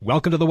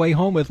Welcome to The Way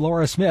Home with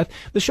Laura Smith,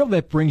 the show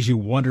that brings you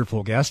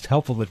wonderful guests,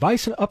 helpful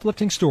advice, and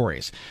uplifting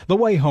stories. The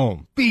Way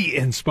Home. Be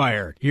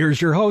inspired. Here's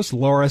your host,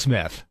 Laura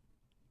Smith.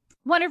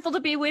 Wonderful to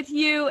be with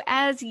you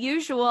as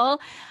usual.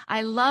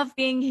 I love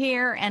being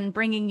here and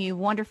bringing you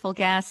wonderful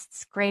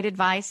guests, great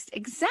advice,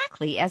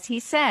 exactly as he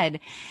said,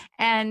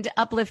 and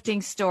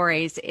uplifting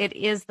stories. It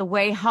is the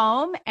way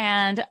home,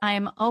 and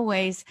I'm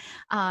always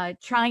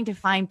trying to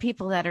find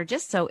people that are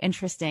just so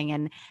interesting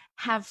and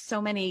have so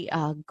many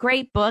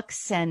great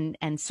books and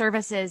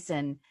services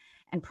and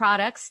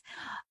products.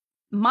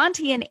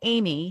 Monte and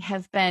Amy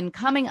have been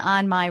coming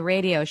on my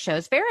radio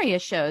shows,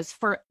 various shows,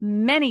 for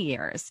many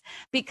years,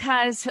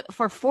 because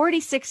for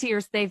 46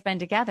 years they've been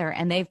together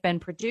and they've been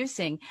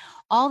producing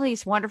all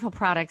these wonderful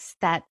products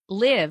that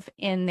live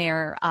in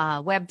their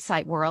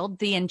website world,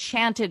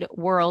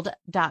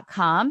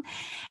 theenchantedworld.com.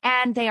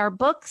 And they are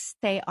books,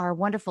 they are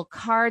wonderful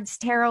cards,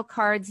 tarot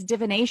cards,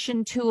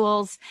 divination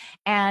tools,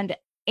 and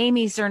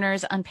Amy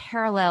Zerner's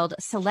unparalleled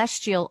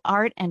celestial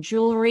art and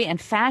jewelry and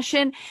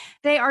fashion.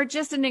 They are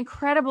just an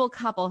incredible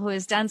couple who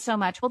has done so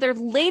much. Well, their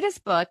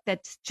latest book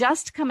that's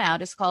just come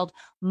out is called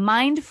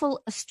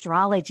Mindful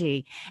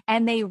Astrology,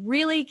 and they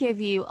really give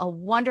you a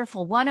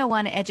wonderful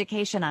 101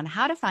 education on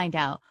how to find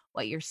out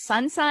what your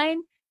sun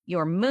sign,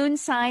 your moon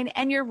sign,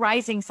 and your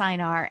rising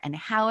sign are, and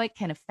how it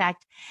can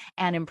affect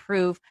and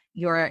improve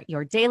your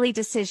daily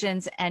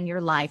decisions and your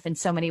life in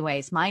so many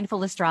ways.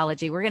 Mindful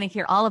Astrology. We're going to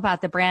hear all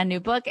about the brand new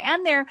book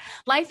and their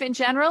life in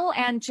general,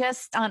 and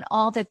just on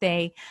all that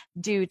they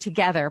do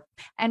together.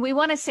 And we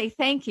want to say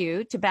thank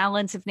you to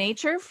Balance of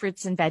Nature,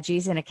 fruits and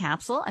veggies in a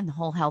capsule, and the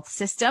Whole Health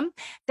System.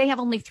 They have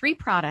only 3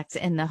 products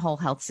in the Whole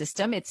Health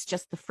System. It's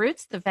just the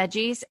fruits, the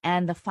veggies,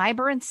 and the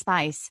fiber and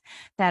spice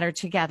that are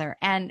together.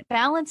 And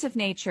Balance of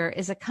Nature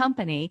is a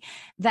company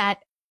that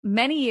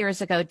many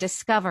years ago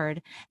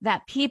discovered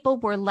that people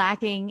were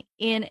lacking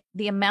in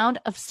the amount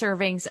of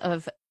servings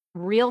of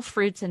real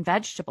fruits and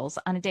vegetables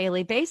on a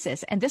daily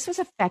basis. And this was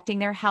affecting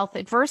their health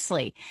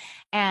adversely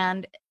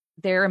and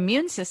their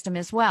immune system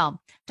as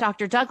well.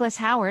 Dr. Douglas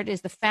Howard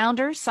is the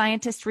founder,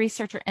 scientist,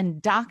 researcher,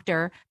 and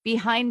doctor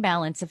behind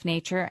Balance of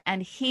Nature.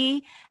 And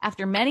he,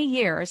 after many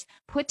years,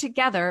 put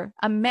together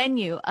a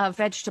menu of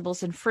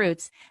vegetables and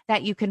fruits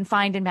that you can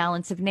find in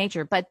Balance of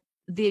Nature. But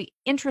the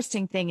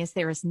interesting thing is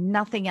there is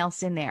nothing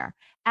else in there.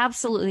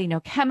 Absolutely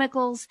no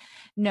chemicals,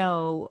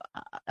 no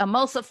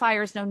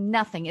emulsifiers, no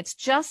nothing. It's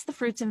just the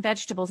fruits and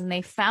vegetables. And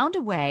they found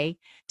a way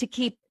to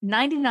keep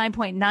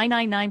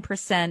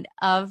 99.999%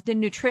 of the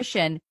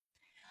nutrition,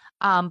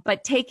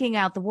 but taking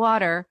out the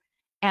water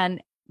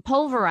and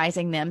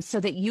pulverizing them so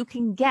that you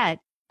can get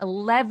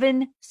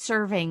 11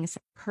 servings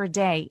per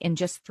day in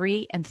just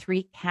 3 and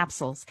 3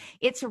 capsules.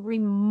 It's a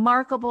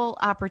remarkable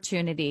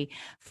opportunity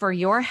for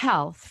your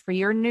health, for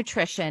your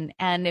nutrition.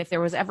 And if there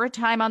was ever a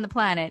time on the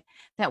planet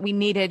that we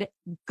needed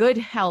good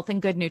health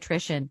and good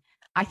nutrition,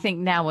 I think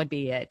now would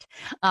be it.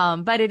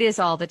 But it is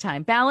all the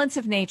time. Balance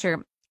of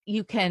Nature,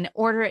 you can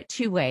order it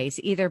 2 ways,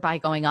 either by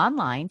going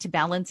online to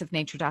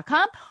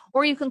balanceofnature.com,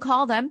 or you can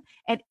call them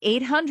at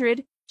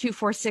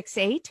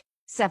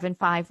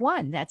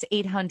 800-2468-751. That's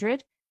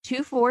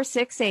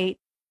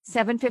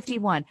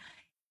 800-2468-751.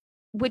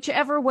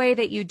 Whichever way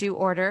that you do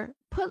order,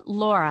 put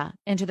Laura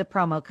into the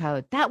promo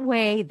code. That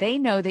way they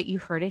know that you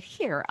heard it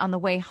here on the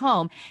way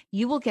home.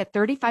 You will get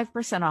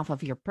 35% off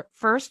of your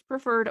first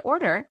preferred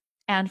order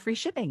and free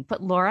shipping.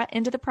 Put Laura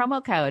into the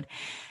promo code.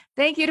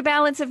 Thank you to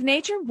Balance of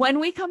Nature.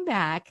 When we come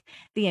back,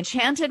 the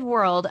enchanted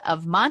world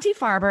of Monte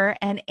Farber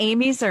and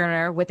Amy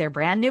Zerner with their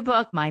brand new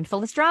book,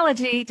 Mindful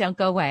Astrology. Don't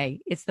go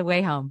away. It's the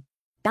way home.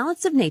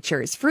 Balance of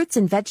Nature's fruits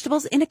and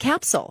vegetables in a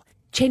capsule,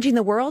 changing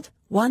the world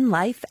one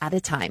life at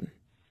a time.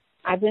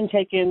 I've been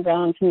taking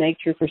Balance of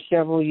Nature for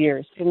several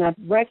years, and I've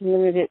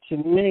recommended it to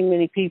many,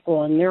 many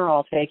people, and they're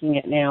all taking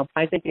it now.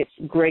 I think it's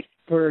great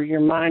for your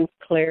mind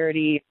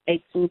clarity,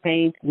 aches and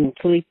pains, and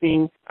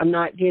sleeping. I'm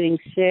not getting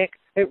sick.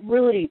 It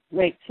really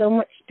makes so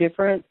much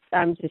difference.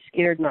 I'm just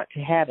scared not to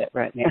have it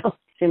right now.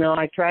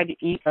 I try to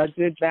eat a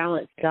good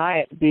balanced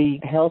diet, be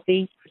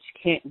healthy, but you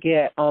can't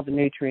get all the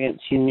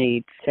nutrients you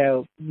need.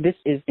 So this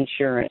is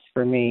insurance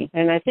for me.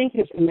 And I think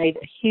it's made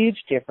a huge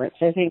difference.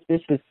 I think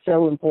this is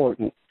so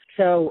important.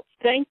 So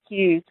thank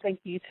you.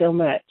 Thank you so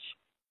much.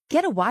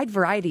 Get a wide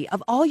variety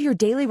of all your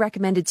daily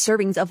recommended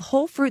servings of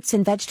whole fruits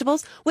and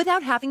vegetables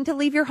without having to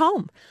leave your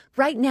home.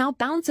 Right now,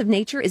 Balance of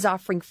Nature is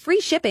offering free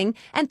shipping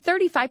and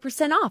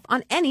 35% off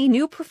on any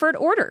new preferred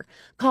order.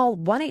 Call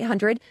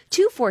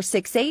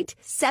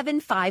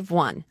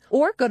 1-800-2468-751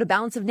 or go to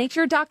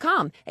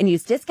balanceofnature.com and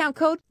use discount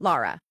code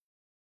LAURA.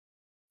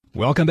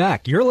 Welcome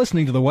back. You're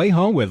listening to The Way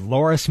Home with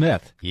Laura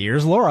Smith.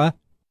 Here's Laura.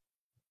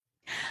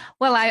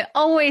 Well, I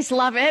always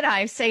love it.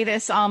 I say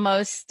this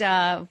almost,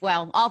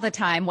 all the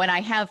time when I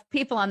have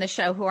people on the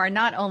show who are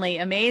not only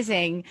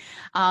amazing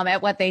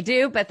at what they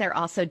do, but they're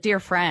also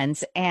dear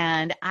friends.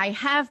 And I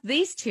have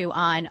these two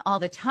on all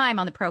the time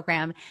on the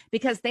program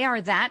because they are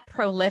that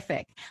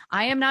prolific.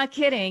 I am not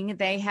kidding.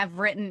 They have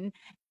written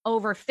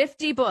over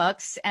 50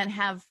 books and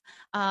have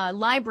a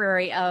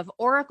library of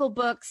oracle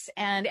books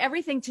and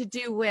everything to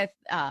do with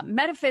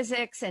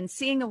metaphysics and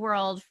seeing the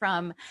world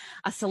from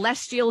a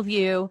celestial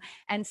view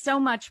and so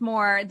much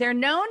more. They're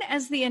known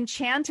as the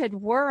Enchanted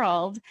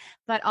World,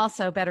 but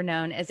also better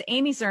known as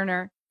Amy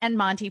Zerner and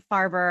Monte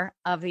Farber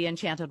of the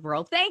Enchanted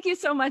World. Thank you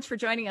so much for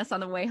joining us on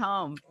the way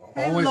home.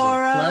 Hey, Always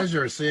Laura. a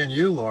pleasure seeing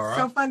you, Laura.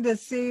 So fun to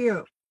see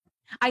you.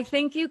 I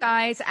think you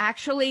guys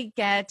actually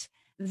get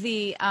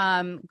the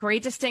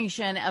great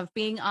distinction of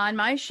being on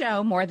my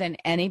show more than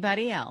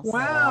anybody else.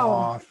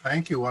 Wow. Oh,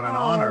 thank you. What an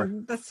honor.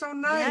 That's so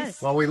nice.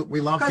 Yes. Well,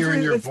 we love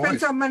hearing your It's voice. been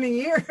so many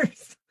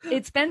years.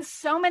 It's been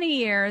so many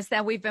years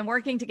that we've been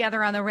working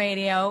together on the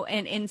radio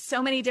and in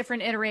so many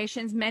different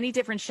iterations, many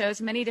different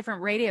shows, many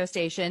different radio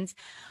stations.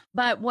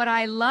 But what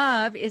I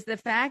love is the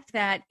fact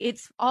that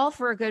it's all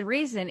for a good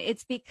reason.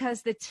 It's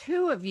because the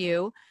two of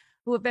you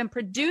who have been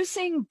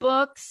producing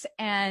books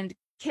and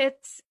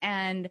kits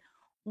and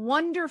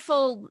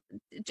wonderful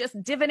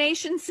just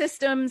divination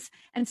systems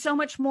and so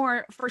much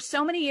more for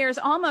so many years,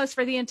 almost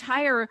for the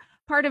entire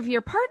part of your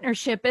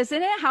partnership,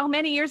 isn't it? How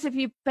many years have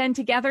you been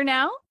together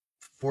now?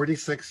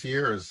 46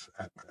 years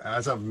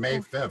as of May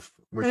 5th,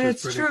 which And is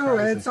it's pretty true.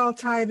 crazy. It's all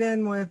tied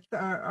in with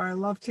our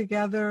love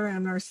together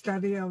and our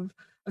study of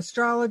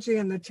astrology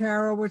and the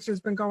tarot, which has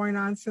been going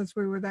on since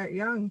we were that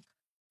young.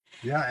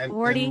 Yeah, and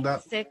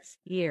 46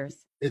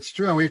 years. it's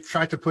true. And we've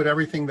tried to put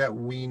everything that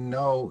we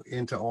know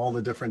into all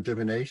the different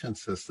divination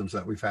systems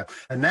that we've had.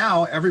 And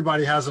now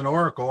everybody has an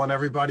oracle and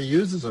everybody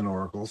uses an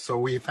oracle. So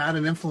we've had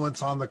an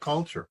influence on the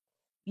culture.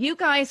 You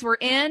guys were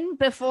in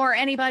before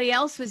anybody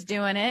else was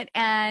doing it,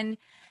 and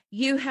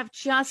you have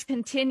just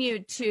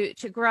continued to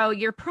grow.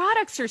 Your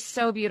products are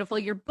so beautiful.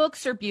 Your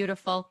books are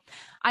beautiful.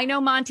 I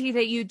know, Monte,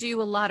 that you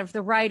do a lot of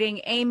the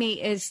writing.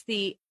 Amy is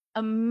the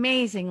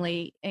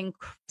amazingly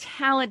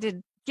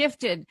talented,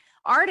 gifted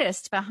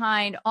artist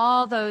behind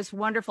all those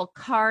wonderful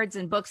cards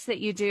and books that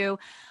you do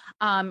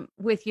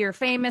with your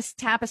famous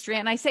tapestry.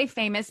 And I say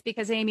famous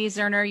because Amy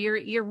Zerner,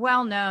 you're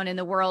well known in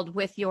the world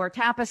with your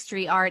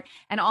tapestry art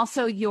and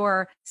also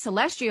your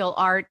celestial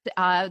art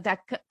that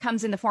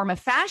comes in the form of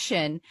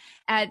fashion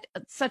at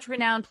such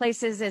renowned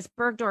places as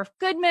Bergdorf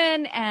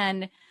Goodman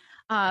and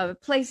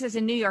places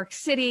in New York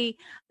City.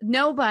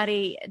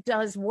 Nobody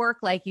does work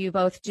like you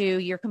both do.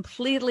 You're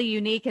completely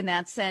unique in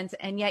that sense,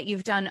 and yet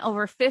you've done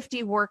over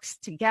 50 works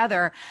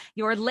together.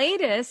 Your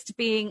latest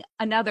being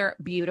another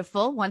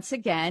beautiful, once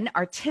again,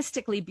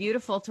 artistically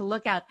beautiful to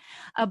look at,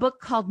 a book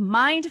called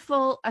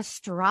Mindful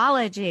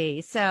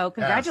Astrology. So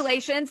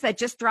congratulations. That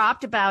just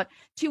dropped about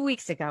 2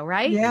 weeks ago,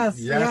 right? Yes,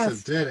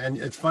 Yes, it did. And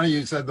it's funny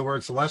you said the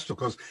word celestial,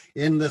 because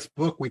in this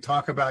book, we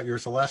talk about your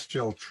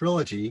celestial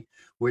trilogy,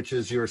 which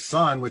is your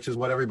sun, which is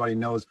what everybody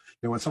knows.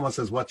 You know, when someone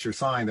says, what's your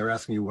sign? They're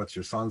asking you, what's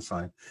your sun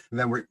sign? And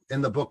then we're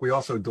in the book, we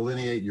also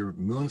delineate your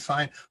moon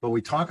sign, but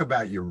we talk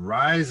about your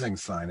rising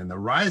sign. And the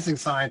rising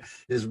sign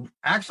is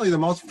actually the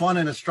most fun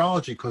in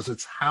astrology because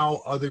it's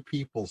how other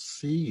people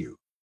see you.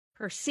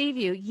 Perceive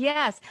you,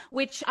 yes,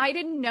 which I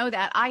didn't know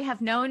that. I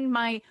have known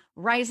my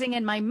rising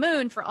and my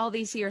moon for all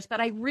these years,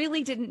 but I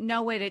really didn't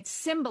know what it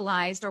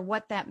symbolized or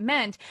what that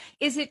meant.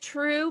 Is it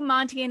true,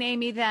 Monte and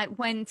Amy, that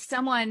when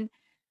someone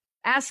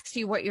asks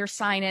you what your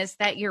sign is,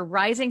 that your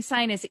rising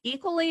sign is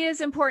equally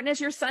as important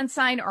as your sun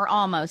sign or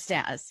almost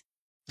as?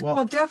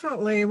 Well,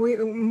 definitely.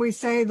 We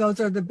say those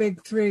are the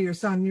big three, your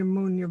sun, your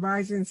moon, your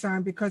rising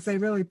sign, because they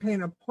really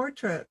paint a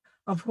portrait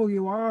of who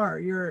you are,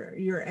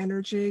 your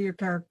energy, your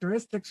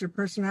characteristics, your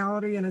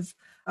personality. And as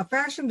a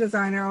fashion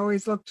designer, I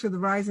always look to the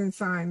rising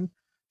sign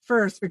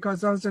first,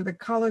 because those are the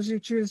colors you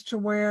choose to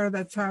wear.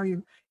 That's how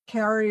you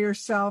carry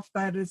yourself.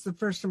 That is the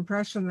first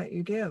impression that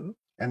you give.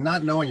 And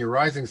not knowing your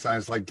rising sign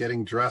is like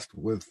getting dressed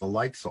with the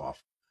lights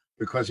off,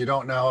 because you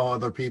don't know how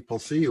other people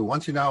see you.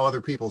 Once you know how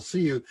other people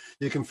see you,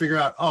 you can figure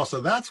out, oh,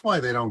 so that's why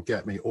they don't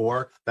get me,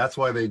 or that's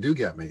why they do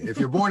get me. If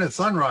you're born at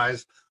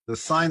sunrise, the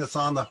sign that's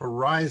on the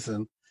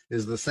horizon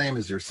is the same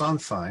as your sun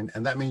sign,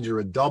 and that means you're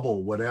a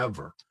double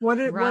whatever. What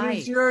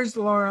is yours,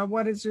 Laura?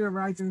 What is your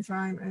rising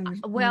sign?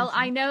 Well,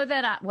 I know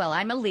that,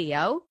 I'm a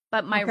Leo,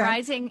 but my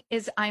rising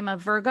is, I'm a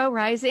Virgo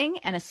rising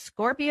and a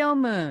Scorpio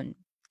moon.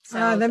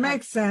 So that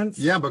makes sense.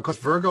 Yeah, because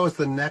Virgo is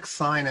the next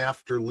sign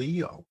after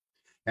Leo.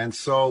 And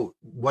so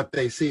what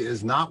they see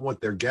is not what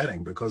they're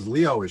getting, because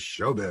Leo is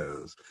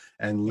showbiz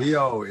and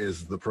Leo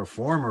is the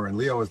performer and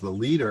Leo is the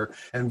leader,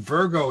 and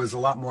Virgo is a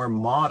lot more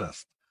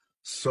modest.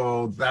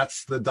 So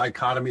that's the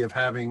dichotomy of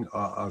having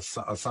a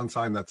sun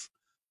sign that's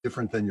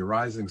different than your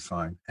rising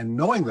sign. And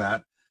knowing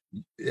that,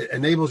 it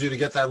enables you to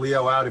get that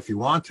Leo out if you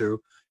want to,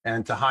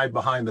 and to hide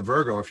behind the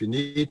Virgo if you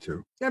need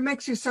to. That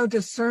makes you so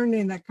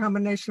discerning, that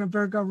combination of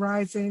Virgo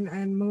rising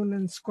and moon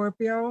and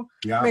Scorpio.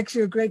 Yeah. Makes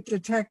you a great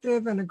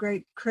detective and a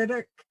great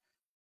critic.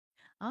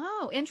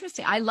 Oh,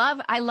 interesting. I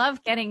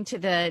love getting to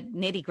the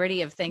nitty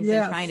gritty of things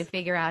and trying to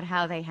figure out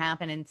how they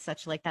happen and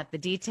such like that, the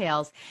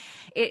details.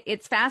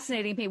 It's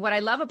fascinating to me. What I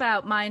love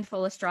about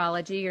Mindful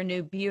Astrology, your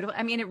new beautiful,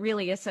 I mean, it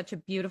really is such a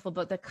beautiful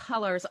book. The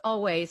colors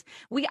always,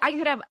 I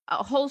could have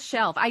a whole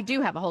shelf. I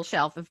do have a whole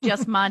shelf of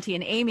just Monte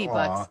and Amy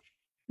books.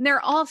 They're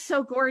all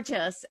so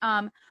gorgeous.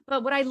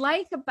 But what I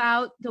like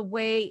about the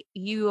way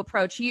you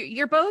approach,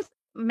 you're both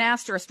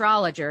master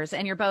astrologers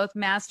and you're both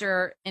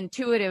master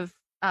intuitive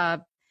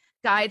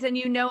guides, and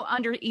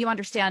you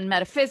understand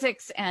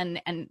metaphysics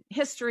and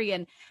history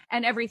and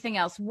everything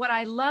else. What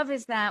I love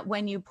is that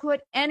when you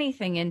put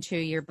anything into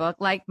your book,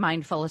 like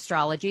Mindful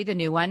Astrology, the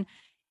new one,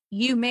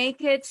 you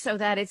make it so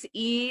that it's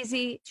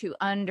easy to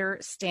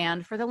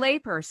understand for the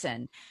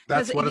layperson.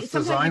 That's what it's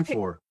designed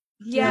for.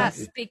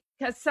 Yes,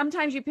 because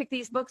sometimes you pick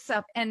these books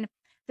up and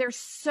they're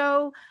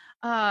so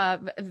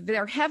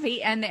they're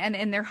heavy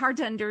and they're hard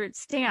to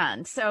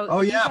understand.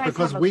 So you guys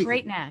because have a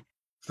great knack.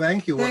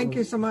 Thank you. Thank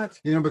you so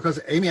much. Because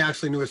Amy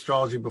actually knew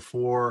astrology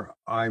before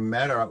I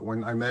met her.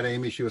 When I met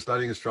Amy, she was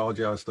studying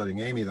astrology. I was studying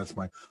Amy. That's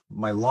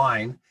my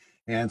line.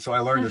 And so I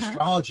learned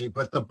astrology.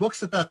 But the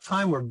books at that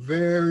time were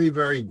very,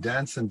 very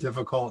dense and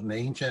difficult and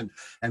ancient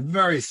and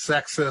very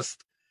sexist.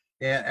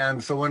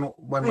 And so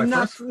when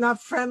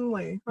not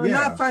friendly or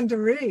not fun to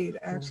read,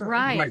 actually.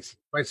 Right.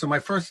 So my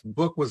first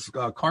book was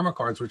Karma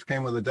Cards, which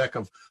came with a deck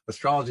of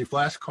astrology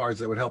flashcards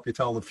that would help you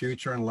tell the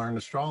future and learn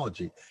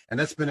astrology. And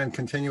that's been in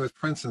continuous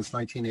print since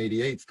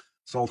 1988.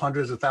 Sold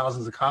hundreds of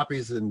thousands of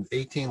copies in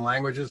 18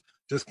 languages.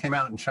 Just came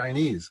out in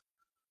Chinese.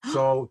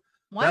 So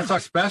wow. That's our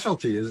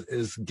specialty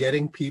is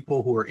getting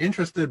people who are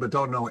interested but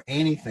don't know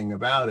anything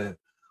about it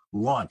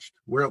launched.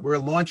 We're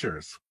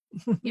launchers.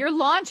 You're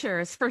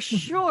launchers for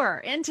sure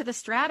into the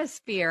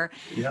stratosphere.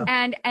 Yeah.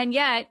 And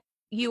yet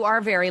you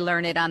are very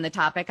learned on the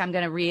topic. I'm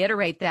going to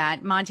reiterate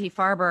that. Monte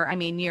Farber, I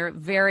mean, you're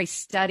very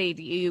studied.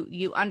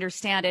 You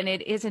understand, and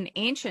it is an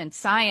ancient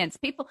science.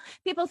 People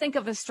think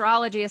of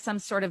astrology as some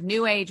sort of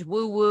new age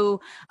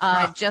woo-woo,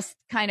 just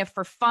kind of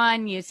for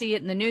fun. You see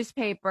it in the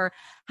newspaper.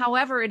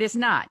 However, it is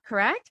not,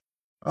 correct?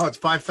 Oh, it's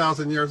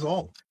 5,000 years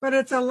old. But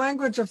it's a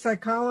language of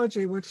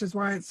psychology, which is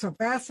why it's so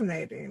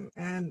fascinating.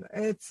 And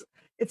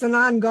it's an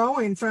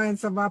ongoing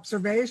science of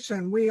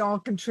observation. We all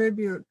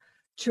contribute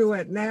to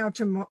it now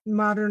to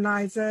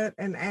modernize it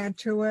and add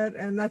to it.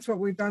 And that's what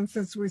we've done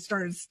since we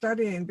started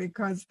studying,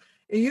 because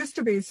it used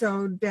to be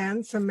so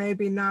dense and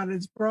maybe not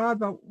as broad,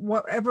 but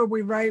whatever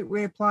we write,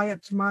 we apply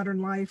it to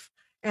modern life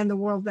and the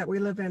world that we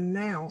live in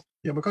now.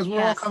 Yeah, because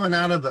we're all coming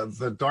out of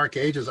the dark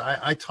ages.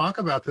 I talk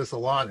about this a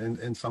lot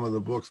in some of the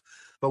books,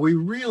 but we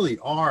really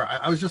are.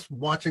 I was just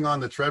watching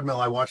on the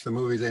treadmill. I watch the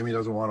movies Amy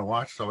doesn't want to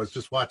watch. So I was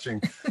just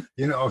watching,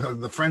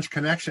 the French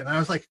Connection. And I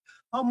was like,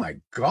 oh my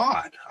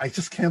God, I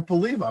just can't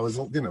believe I was,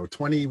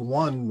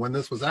 21 when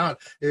this was out.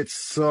 It's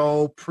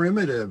so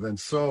primitive and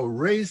so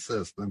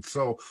racist and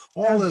so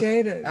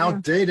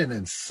outdated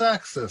and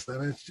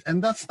sexist.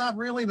 And that's not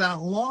really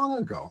that long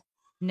ago.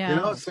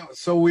 No.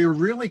 So we're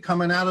really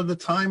coming out of the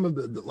time of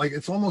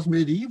it's almost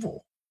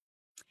medieval.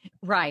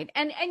 Right.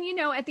 And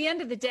at the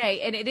end of the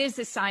day, and it is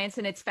a science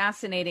and it's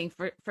fascinating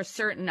for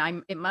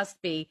certain. It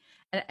must be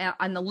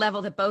on the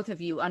level that both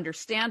of you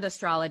understand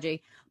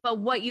astrology. But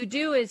what you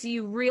do is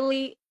you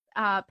really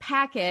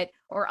pack it,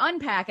 or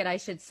unpack it, I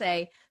should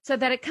say, so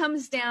that it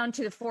comes down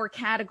to the 4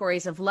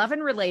 categories of love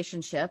and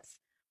relationships,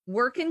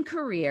 work and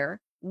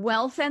career,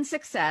 wealth and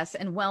success,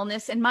 and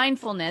wellness and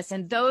mindfulness.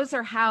 And those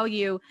are how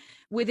you,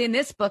 within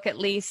this book at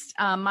least,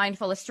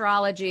 Mindful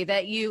Astrology,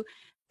 that you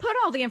put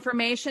all the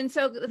information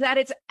so that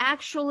it's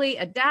actually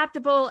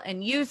adaptable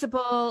and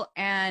usable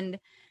and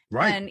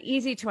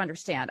easy to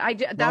understand.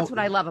 That's what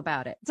I love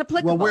about it. It's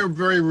applicable. Well, we're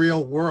very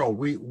real world.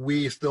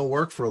 We still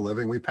work for a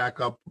living. We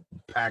pack up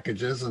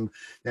packages and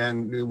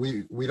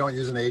we don't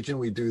use an agent.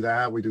 We do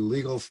that. We do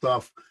legal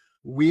stuff.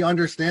 We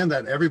understand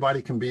that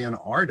everybody can be an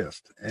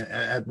artist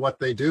at what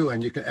they do,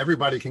 and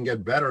everybody can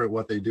get better at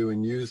what they do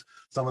and use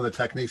some of the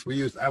techniques we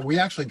use. We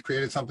actually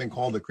created something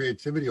called the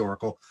Creativity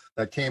Oracle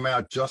that came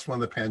out just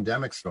when the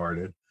pandemic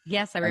started.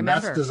 Yes, I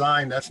remember.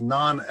 And that's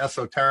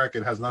non-esoteric.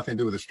 It has nothing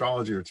to do with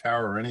astrology or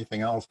tarot or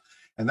anything else.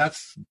 And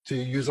that's to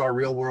use our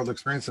real world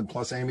experience, and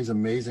plus Amy's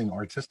amazing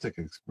artistic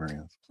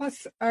experience.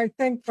 Plus, I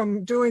think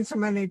from doing so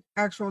many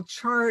actual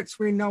charts,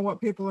 we know what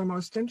people are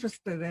most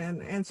interested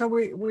in. And so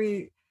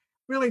we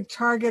really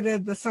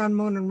targeted the sun,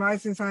 moon, and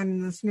rising sign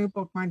in this new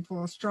book,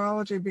 Mindful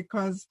Astrology,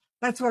 because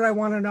that's what I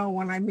want to know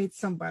when I meet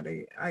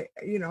somebody.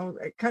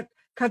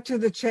 Cut to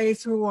the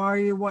chase. Who are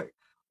you?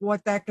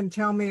 What that can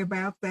tell me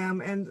about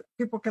them, and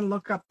people can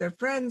look up their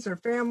friends or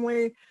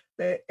family.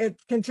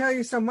 It can tell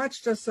you so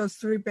much, just those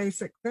 3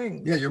 basic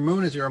things. Yeah, your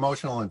moon is your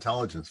emotional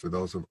intelligence, for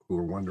those who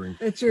are wondering.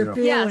 It's your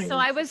feelings. Yeah, so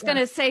I was going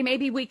to say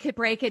maybe we could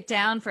break it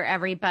down for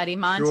everybody,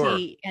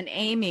 Monte and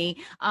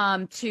Amy,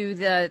 to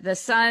the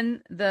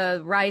sun,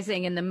 the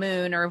rising, and the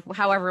moon, or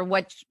however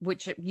which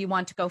you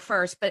want to go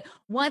first, but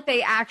what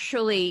they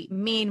actually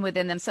mean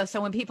within them. So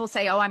when people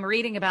say, oh, I'm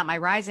reading about my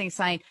rising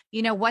sign,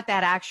 what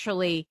that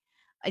actually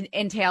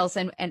entails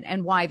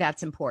and why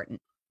that's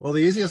important. Well, the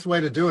easiest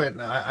way to do it,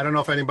 and I don't know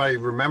if anybody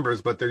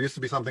remembers, but there used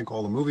to be something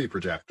called a movie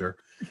projector.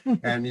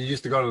 And you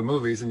used to go to the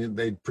movies and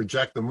they'd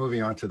project the movie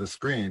onto the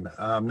screen.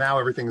 Now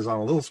everything is on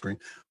a little screen.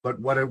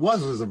 But what it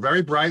was a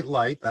very bright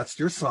light. That's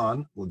your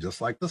sun, well, just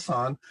like the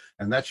sun.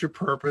 And that's your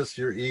purpose,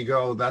 your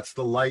ego. That's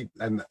the light.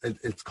 And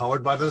it's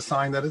colored by the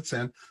sign that it's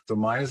in. So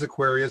mine is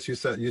Aquarius. You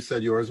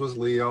said yours was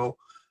Leo.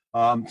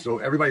 So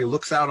everybody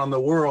looks out on the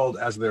world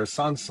as their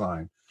sun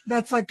sign.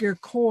 That's like your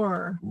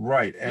core.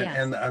 Right.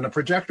 And a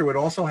projector would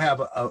also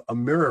have a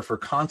mirror for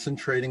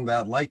concentrating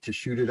that light to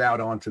shoot it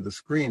out onto the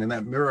screen. And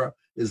that mirror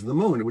is the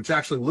moon, which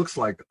actually looks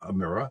like a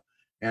mirror.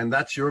 And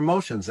that's your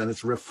emotions. And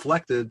it's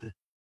reflected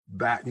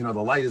back. The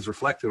light is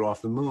reflected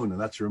off the moon. And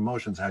that's your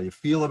emotions, how you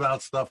feel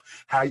about stuff.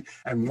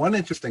 And one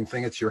interesting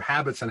thing, it's your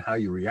habits and how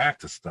you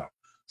react to stuff.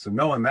 So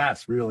knowing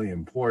that's really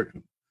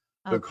important.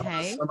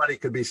 Because somebody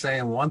could be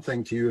saying one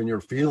thing to you and you're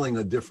feeling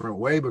a different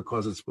way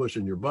because it's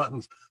pushing your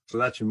buttons. So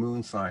that's your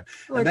moon sign.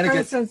 Like, for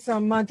instance,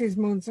 Monte's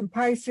moon's in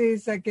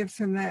Pisces, that gives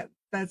him that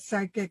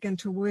psychic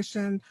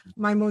intuition.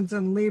 My moon's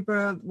in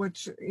Libra,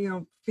 which,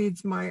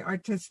 feeds my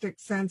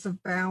artistic sense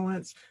of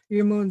balance.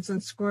 Your moon's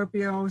in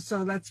Scorpio,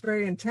 so that's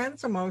very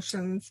intense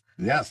emotions.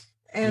 Yes.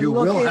 And you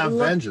will have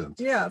vengeance.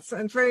 Yes,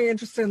 and very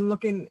interested in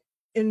looking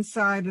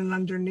inside and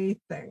underneath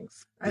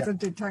things as a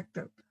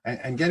detective.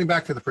 And getting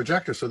back to the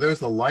projector, so there's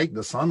the light,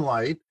 the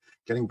sunlight,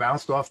 getting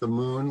bounced off the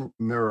moon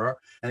mirror,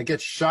 and it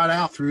gets shot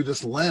out through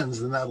this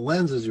lens, and that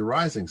lens is your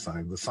rising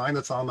sign, the sign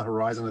that's on the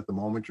horizon at the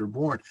moment you're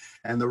born.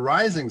 And the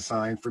rising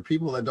sign, for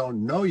people that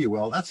don't know you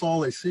well, that's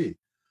all they see.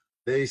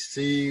 They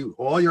see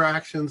all your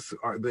actions,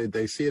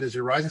 they see it as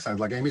your rising sign.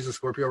 Like Amy's a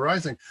Scorpio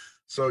rising,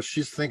 so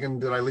she's thinking,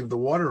 did I leave the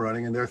water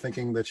running? And they're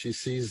thinking that she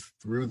sees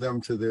through them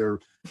to their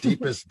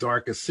deepest,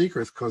 darkest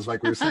secrets, because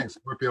like we were saying,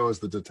 Scorpio is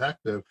the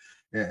detective,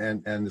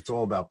 and it's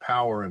all about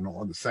power and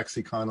all the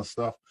sexy kind of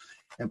stuff.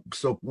 And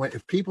so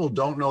if people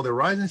don't know their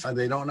rising sign,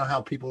 they don't know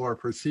how people are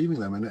perceiving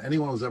them. And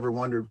anyone who's ever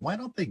wondered, why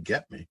don't they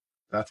get me?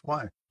 That's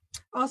why.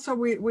 Also,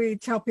 we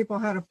tell people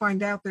how to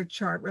find out their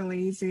chart really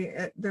easy.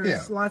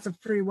 There's lots of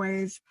free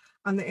ways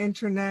on the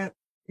internet,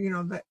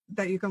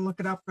 that you can look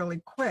it up really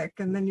quick,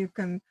 and then you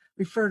can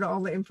refer to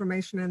all the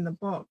information in the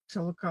book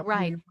to look up.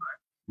 Right.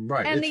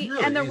 Right.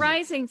 And the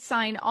rising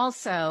sign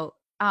also,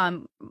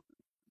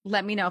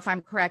 let me know if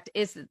I'm correct,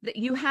 is that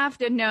you have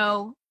to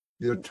know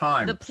your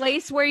time, the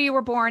place where you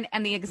were born,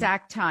 and the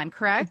exact time,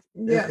 correct?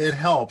 Yes. It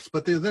helps,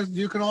 but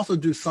you can also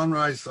do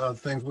sunrise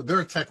things. There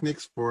are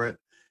techniques for it,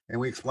 and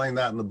we explain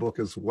that in the book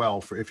as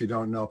well, for if you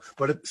don't know.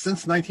 But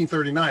since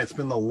 1939, it's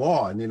been the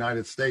law in the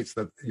United States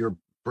that your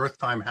birth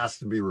time has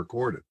to be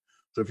recorded.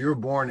 So if you were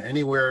born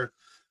anywhere,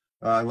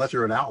 unless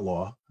you're an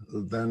outlaw,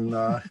 then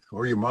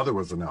or your mother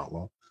was an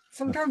outlaw.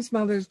 Sometimes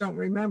mothers don't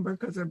remember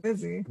because they're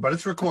busy. But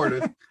it's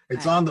recorded.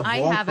 It's on the. I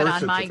have it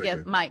on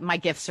my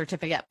gift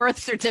certificate, birth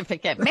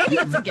certificate. Maybe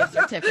it's a gift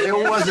certificate. It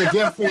was a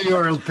gift for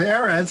your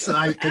parents.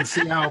 I can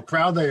see how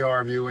proud they are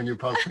of you when you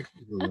post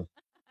pictures of them.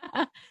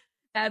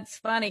 That's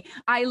funny.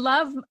 I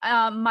love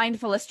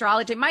Mindful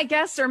Astrology. My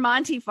guests are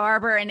Monte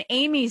Farber and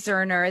Amy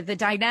Zerner, the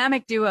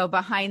dynamic duo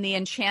behind the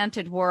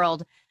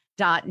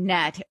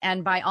ENCHANTEDWorld.net.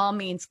 And by all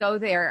means, go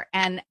there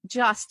and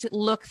just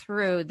look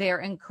through their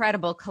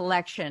incredible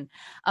collection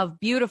of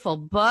beautiful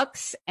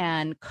books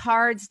and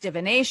cards,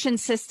 divination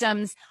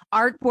systems,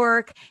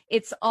 artwork.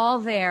 It's all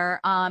there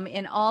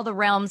in all the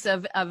realms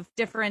of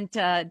different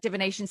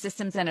divination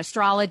systems and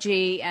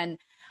astrology and,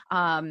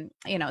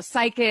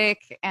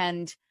 psychic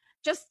and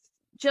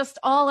just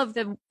all of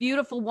the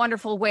beautiful,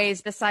 wonderful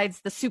ways besides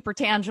the super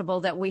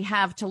tangible that we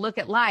have to look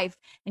at life.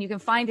 And you can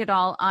find it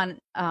all on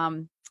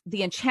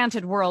the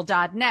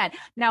ENCHANTEDWorld.net.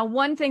 Now,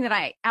 one thing that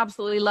I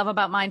absolutely love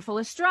about Mindful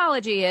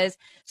Astrology is,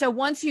 so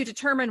once you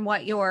determine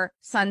what your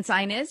sun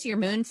sign is, your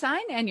moon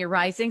sign, and your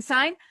rising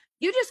sign,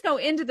 you just go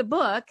into the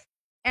book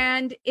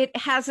and it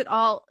has it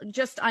all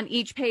just on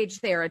each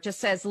page there. It just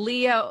says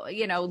Leo,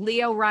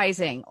 Leo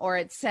rising, or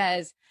it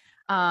says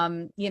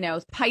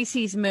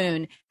Pisces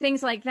moon,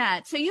 things like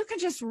that. So you can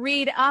just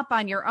read up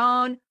on your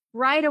own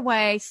right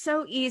away.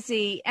 So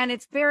easy. And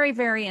it's very,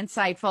 very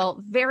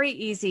insightful, very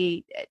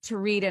easy to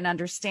read and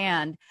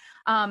understand.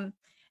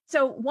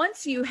 So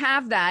once you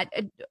have that,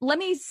 let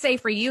me say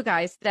for you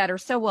guys that are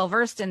so well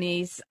versed in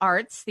these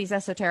arts, these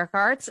esoteric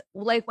arts,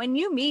 like when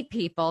you meet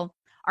people,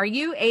 are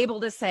you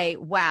able to say,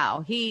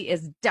 wow, he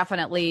is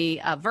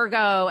definitely a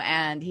Virgo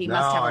and he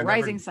must have a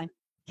rising sign?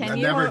 Can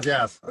you never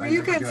guess?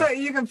 You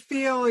can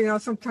feel,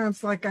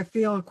 sometimes like I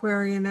feel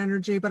Aquarian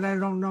energy, but I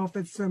don't know if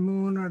it's the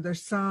moon or the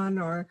sun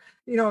or,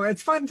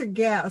 it's fun to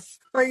guess.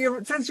 But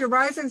since your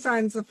rising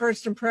sign is the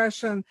first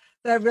impression,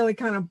 that really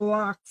kind of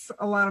blocks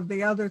a lot of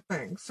the other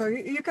things. So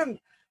you can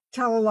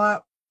tell a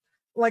lot.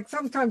 Like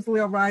sometimes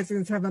Leo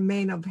risings have a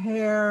mane of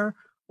hair,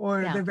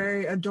 or they're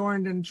very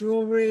adorned in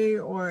jewelry,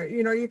 or,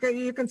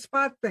 you can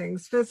spot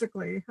things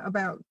physically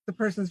about the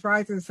person's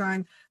rising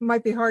sign. It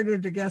might be harder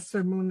to guess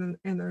their moon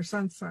and their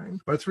sun sign.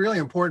 But it's really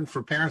important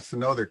for parents to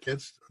know their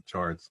kids'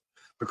 charts,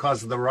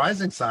 because the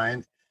rising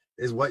sign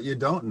is what you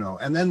don't know.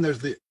 And then there's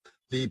the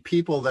the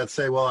people that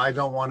say, well, I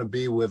don't want to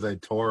be with a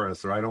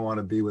Taurus or I don't want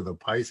to be with a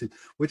Pisces,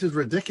 which is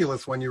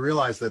ridiculous when you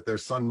realize that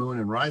there's sun, moon,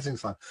 and rising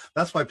sign.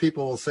 That's why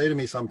people will say to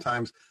me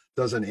sometimes,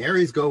 does an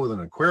Aries go with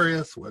an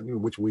Aquarius?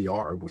 Which we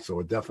are, so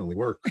it definitely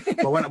works.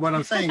 But what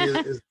I'm saying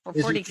is For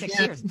 46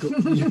 years.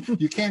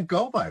 You can't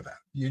go by that.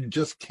 You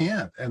just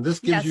can't. And this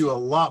gives you a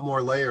lot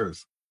more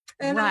layers.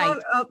 And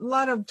a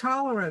lot of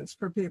tolerance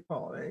for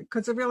people,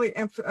 because it really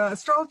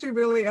astrology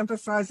really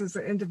emphasizes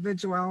the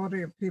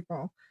individuality of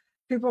people.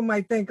 People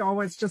might think, oh,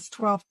 it's just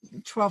 12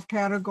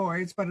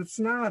 categories, but it's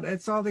not.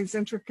 It's all these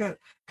intricate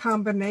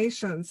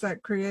combinations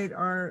that create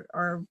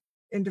our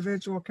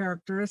individual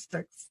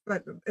characteristics.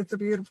 But it's a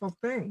beautiful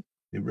thing.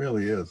 It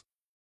really is.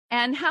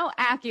 And how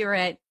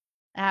accurate,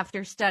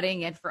 after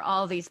studying it for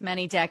all these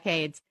many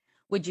decades,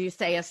 would you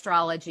say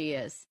astrology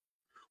is?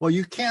 Well,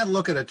 you can't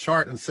look at a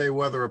chart and say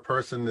whether a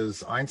person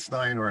is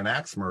Einstein or an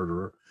axe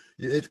murderer,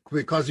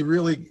 because you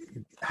really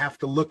have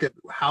to look at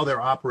how they're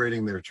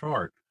operating their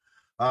chart.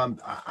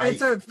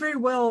 It's a free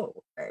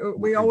will.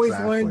 We always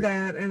learn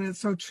that, and it's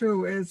so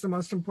true, is the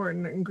most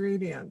important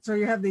ingredient. So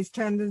you have these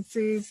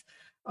tendencies,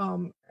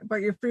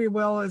 but your free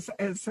will is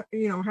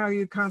how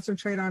you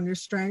concentrate on your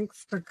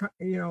strengths to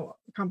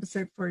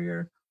compensate for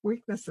your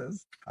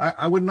weaknesses.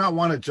 I would not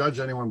want to judge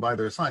anyone by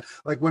their sign.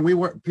 Like when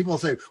people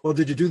say, well,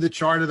 did you do the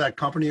chart of that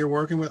company you're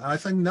working with? And I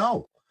say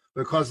no,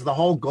 because the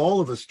whole goal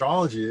of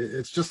astrology,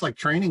 it's just like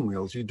training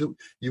wheels.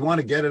 You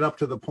want to get it up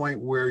to the point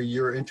where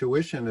your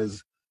intuition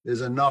is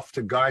enough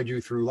to guide you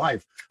through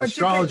life.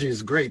 Astrology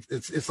is great.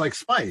 It's like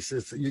spice.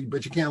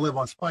 But you can't live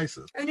on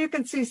spices. And you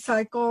can see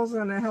cycles,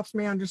 and it helps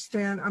me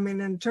understand. I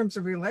mean, in terms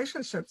of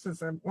relationships,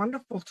 it's a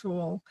wonderful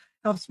tool.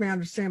 Helps me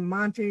understand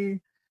Monte.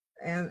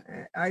 And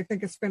I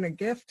think it's been a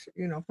gift,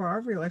 for our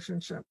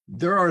relationship.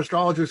 There are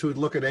astrologers who would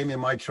look at Amy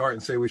and my chart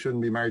and say we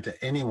shouldn't be married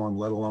to anyone,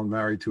 let alone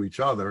married to each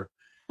other.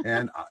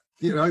 And,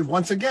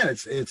 once again,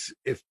 it's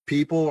if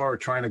people are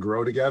trying to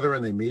grow together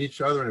and they meet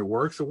each other and it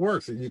works, it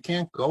works. And you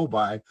can't go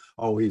by,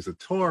 oh, he's a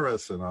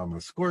Taurus and I'm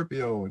a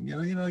Scorpio. And,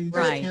 you just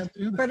can't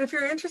do that. But if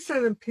you're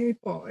interested in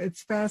people,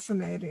 it's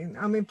fascinating.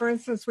 I mean, for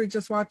instance, we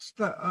just watched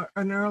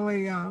an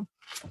early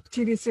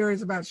TV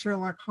series about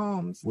Sherlock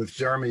Holmes with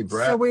Jeremy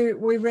Brett. So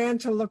we ran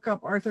to look up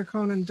Arthur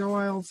Conan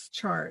Doyle's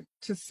chart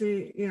to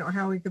see,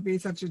 how he could be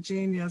such a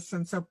genius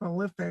and so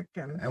prolific.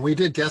 And we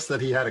did guess that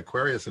he had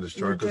Aquarius in his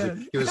chart because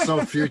he was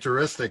so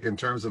futuristic in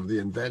terms of the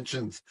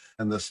inventions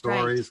and the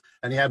stories. Right.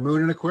 And he had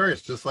Moon in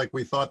Aquarius, just like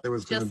we thought there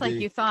was going to be. Just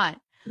like you thought.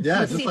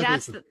 Yeah. See,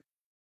 that's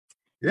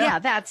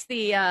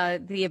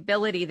the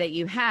ability that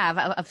you have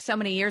of so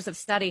many years of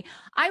study.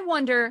 I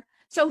wonder,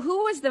 so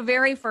who was the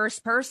very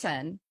first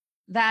person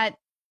that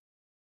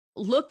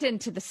looked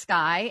into the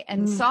sky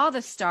and saw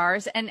the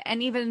stars and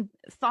even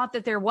thought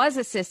that there was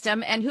a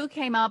system, and who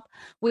came up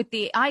with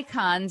the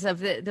icons of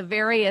the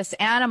various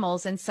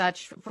animals and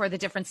such for the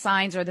different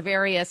signs or the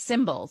various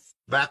symbols?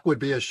 That would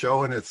be a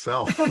show in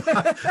itself.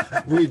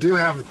 We do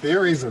have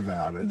theories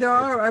about it. There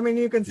are. I mean,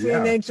 you can see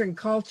in ancient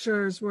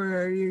cultures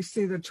where you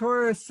see the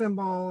Taurus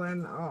symbol.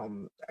 And,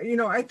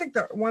 I think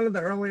that one of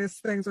the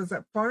earliest things was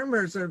that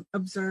farmers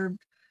observed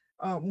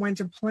when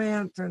to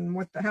plant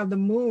and how the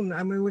moon.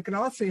 I mean, we can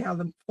all see how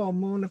the full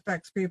moon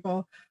affects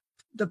people.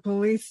 The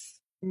police,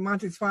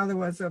 Monte's father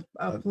was a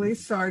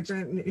police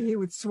sergeant, and he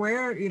would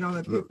swear,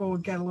 that people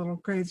would get a little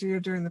crazier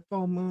during the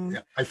full moon.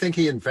 Yeah, I think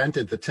he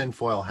invented the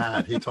tinfoil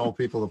hat. He told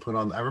people to put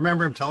on. I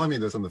remember him telling me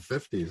this in the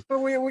 50s. But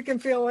we can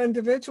feel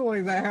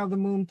individually that how the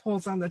moon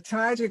pulls on the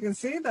tides. You can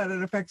see that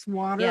it affects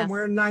water. Yes. And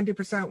we're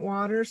 90%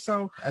 water.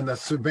 And the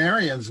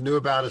Sumerians knew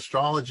about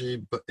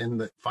astrology in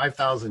the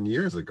 5,000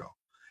 years ago.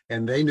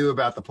 And they knew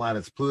about the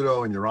planets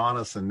Pluto and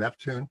Uranus and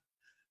Neptune.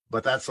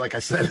 But that's, like I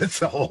said, that's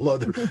a whole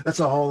other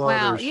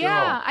show.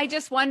 Yeah. I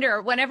just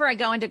wonder, whenever I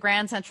go into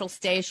Grand Central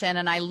Station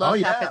and I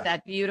look up at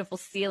that beautiful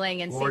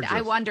ceiling and see,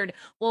 I wondered,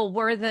 well,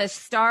 were the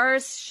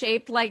stars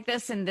shaped like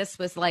this? And this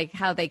was like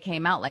how they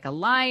came out, like a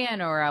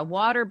lion or a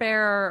water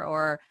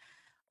bearer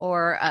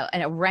or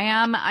a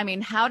ram. I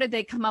mean, how did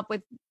they come up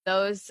with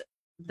those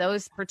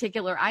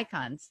particular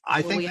icons?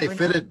 I think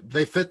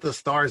they fit the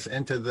stars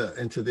into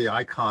the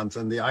icons,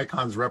 and the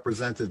icons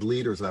represented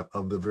leaders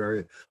of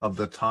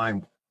the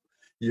time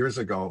years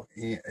ago.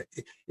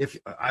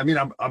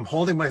 I'm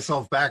holding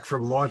myself back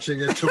from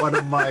launching into one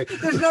of my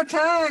there's no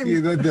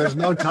time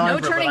no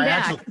turning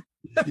back.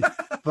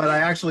 But I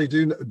actually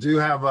do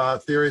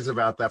have theories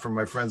about that from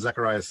my friend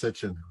Zechariah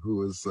Sitchin,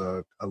 who is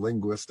a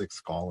linguistic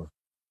scholar.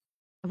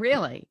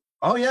 Really?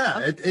 Oh yeah,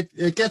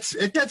 it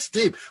gets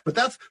deep, but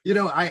that's,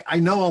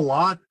 I know a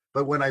lot,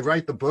 but when I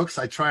write the books,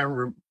 I try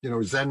and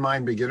Zen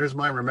mind, beginner's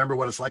mind, remember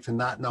what it's like to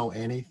not know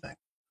anything.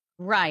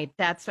 Right,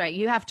 that's right.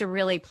 You have to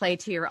really play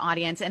to your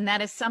audience, and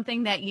that is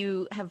something that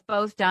you have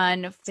both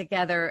done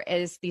together.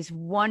 Is these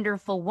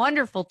wonderful,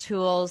 wonderful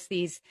tools,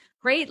 these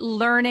great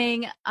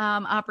learning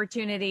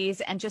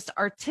opportunities, and just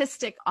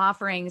artistic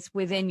offerings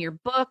within your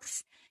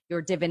books,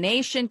 your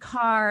divination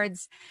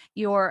cards,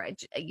 your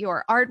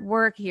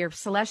artwork, your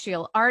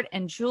celestial art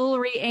and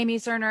jewelry. Amy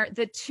Zerner,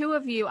 the two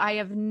of you, I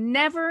have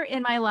never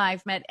in my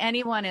life met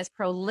anyone as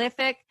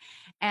prolific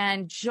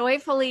and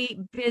joyfully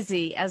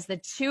busy as the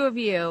two of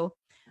you,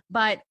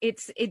 but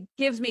it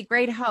gives me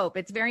great hope.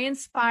 It's very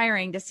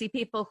inspiring to see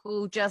people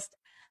who just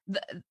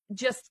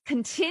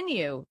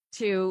continue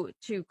to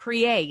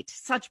create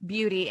such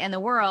beauty in the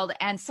world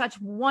and such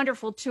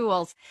wonderful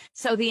tools.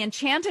 So the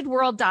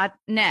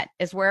enchantedworld.net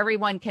is where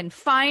everyone can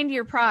find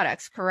your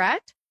products,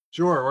 correct?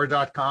 Sure, or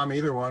 .com,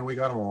 either one. We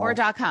got them all. Or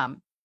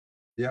 .com.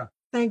 Yeah.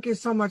 Thank you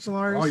so much,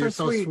 Laura. Oh, you're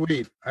so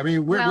sweet. I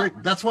mean, we're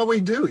that's what we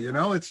do, you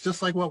know? It's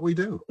just like what we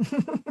do.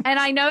 And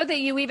I know that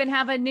you even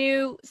have a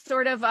new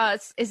sort of,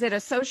 is it a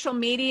social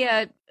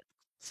media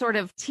sort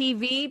of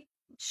TV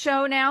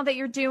show now that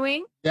you're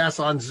doing? Yes,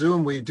 on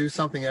Zoom. We do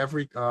something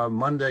every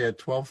Monday at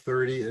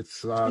 12:30.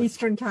 It's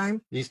Eastern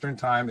time. Eastern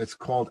time. It's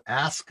called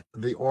Ask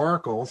the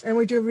Oracles. And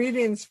we do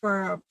readings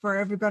for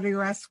everybody who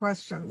asks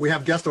questions. We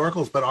have guest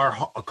oracles, but our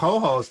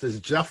co-host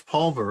is Jeff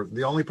Pulver,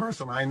 the only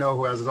person I know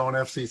who has his own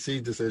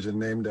FCC decision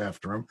named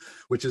after him,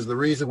 which is the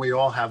reason we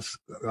all have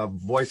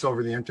voice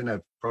over the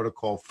internet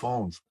protocol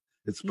phones.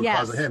 It's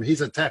because of him.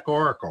 He's a tech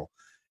oracle.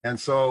 And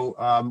so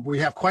we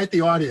have quite the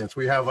audience.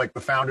 We have like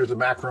the founders of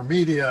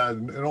Macromedia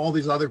and all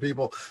these other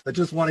people that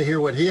just want to hear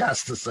what he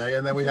has to say.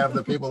 And then we have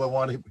the people that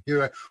want to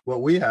hear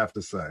what we have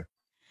to say.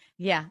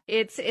 Yeah,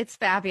 it's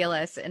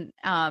fabulous. And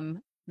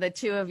the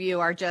two of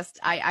you are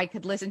just, I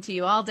could listen to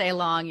you all day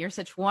long. You're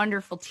such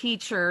wonderful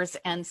teachers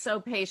and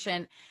so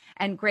patient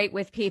and great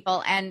with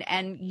people.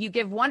 And you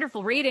give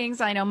wonderful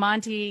readings. I know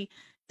Monte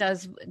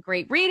does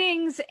great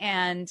readings,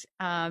 and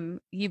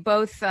you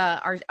both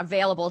are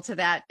available to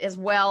that as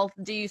well.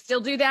 Do you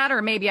still do that,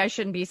 or maybe I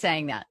shouldn't be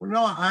saying that? Well,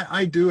 no,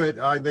 I do it.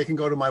 They can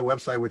go to my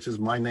website, which is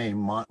my name,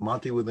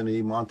 Monte with an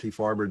E,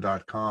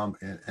 MonteFarber.com,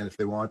 and if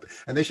they want,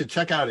 and they should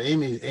check out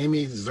Amy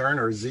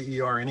Zerner,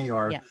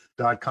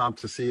 ZERNER.com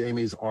to see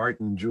Amy's art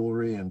and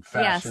jewelry and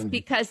fashion. Yes,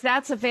 because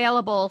that's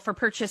available for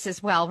purchase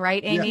as well,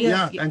 right, Amy?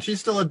 Yeah, and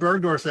she's still at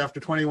Bergdorf's after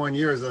 21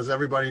 years. As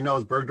everybody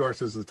knows,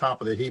 Bergdorf's is the top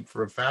of the heap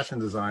for a fashion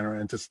designer,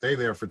 and to stay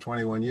there for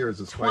 21 years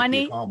is quite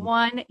the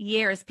accomplishment. 21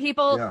 years.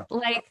 People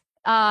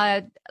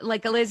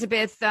like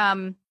Elizabeth,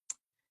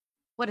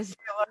 what is it?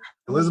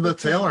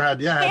 Elizabeth Taylor had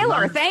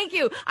Taylor, thank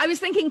you. I was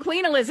thinking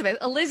Queen Elizabeth.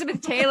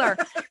 Elizabeth Taylor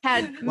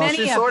had many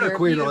she's sort of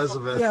Queen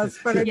Elizabeth. Yes,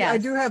 but I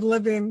do have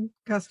living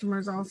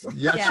customers also.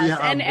 Yes.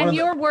 And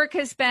your work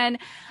has been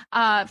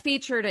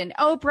featured in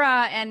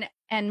Oprah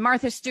and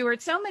Martha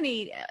Stewart, so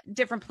many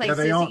different places.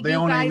 Yeah, they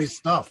own Amy's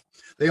stuff.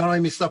 They own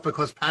Amy's stuff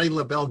because Patti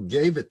LaBelle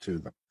gave it to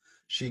them.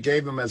 She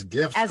gave them as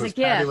gifts because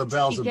Patti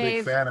LaBelle's a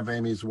big fan of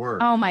Amy's work.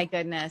 Oh, my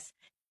goodness.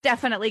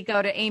 Definitely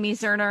go to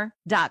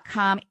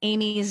amyzerner.com,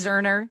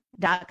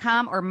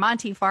 amyzerner.com, or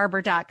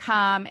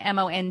montefarber.com,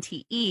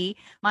 MONTE,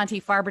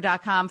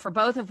 montefarber.com for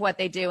both of what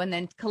they do. And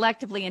then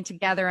collectively and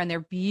together in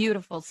their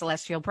beautiful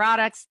celestial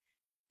products,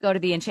 go to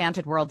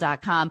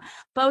theenchantedworld.com.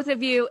 Both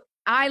of you,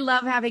 I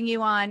love having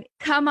you on.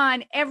 Come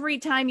on every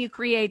time you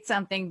create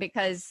something,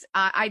 because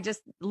I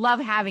just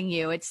love having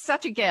you. It's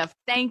such a gift.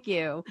 Thank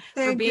you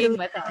for being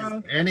with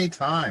us.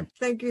 Anytime.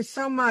 Thank you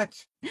so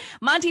much.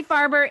 Monte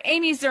Farber,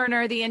 Amy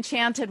Zerner, The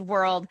Enchanted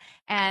World,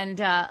 and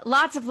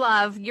lots of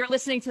love. You're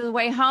listening to The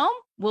Way Home.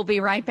 We'll be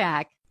right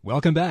back.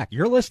 Welcome back.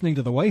 You're listening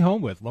to The Way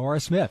Home with Laura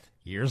Smith.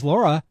 Here's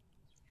Laura.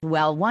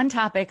 Well, one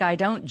topic I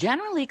don't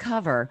generally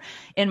cover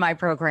in my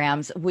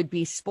programs would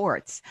be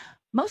sports.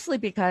 Mostly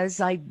because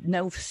I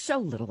know so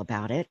little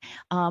about it.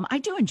 I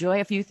do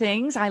enjoy a few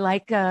things. I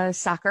like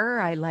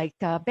soccer. I like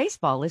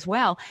baseball as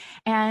well.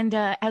 And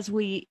as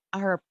we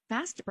are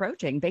fast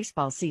approaching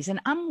baseball season,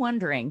 I'm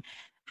wondering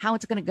how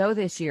it's going to go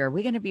this year. Are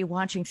we going to be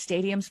watching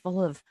stadiums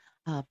full of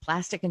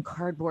plastic and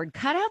cardboard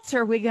cutouts, or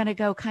are we going to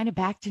go kind of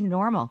back to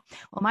normal?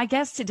 Well, my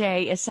guest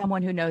today is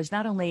someone who knows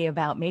not only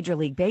about Major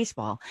League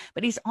Baseball,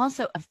 but he's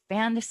also a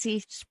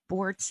fantasy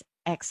sports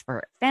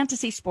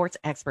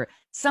expert,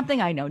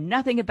 something I know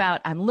nothing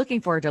about. I'm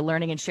looking forward to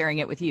learning and sharing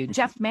it with you.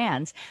 Jeff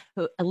Mans,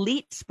 who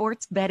Elite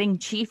Sports Betting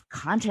Chief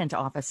Content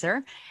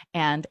Officer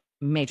and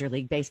Major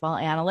League Baseball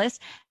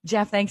analyst.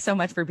 Jeff, thanks so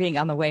much for being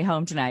on The Way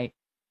Home tonight.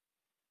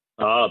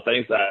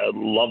 Thanks. I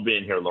love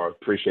being here, Laura.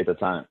 Appreciate the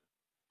time.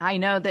 I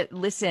know that,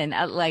 listen,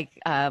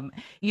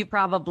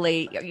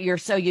 you're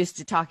so used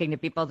to talking to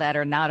people that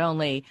are not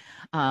only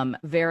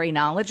very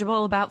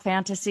knowledgeable about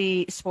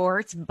fantasy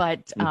sports,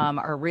 but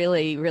are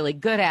really, really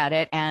good at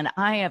it. And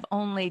I have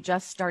only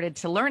just started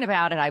to learn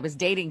about it. I was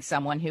dating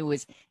someone who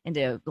was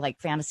into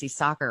like fantasy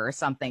soccer or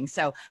something.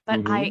 So,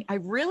 but I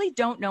really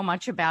don't know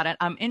much about it.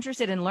 I'm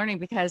interested in learning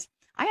because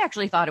I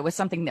actually thought it was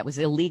something that was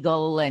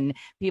illegal and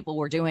people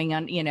were doing,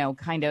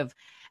 kind of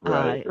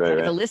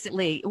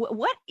illicitly.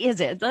 What is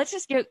it? Let's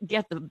just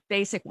get the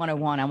basic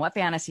 101 on what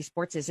fantasy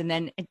sports is, and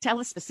then tell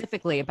us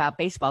specifically about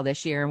baseball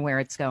this year and where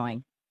it's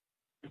going.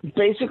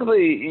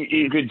 Basically,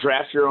 you could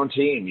draft your own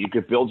team. You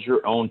could build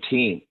your own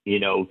team.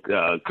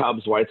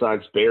 Cubs, White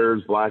Sox,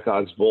 Bears,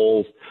 Blackhawks,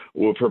 Bulls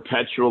were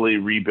perpetually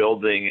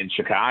rebuilding in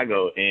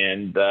Chicago.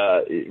 And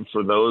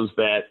for those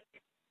that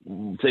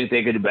think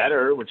they could do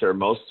better, which are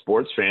most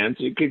sports fans,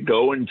 you could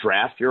go and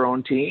draft your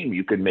own team.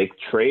 You could make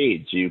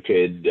trades. You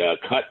could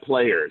cut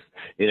players.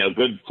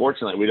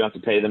 Fortunately, we don't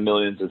have to pay them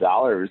millions of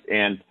dollars.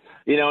 And,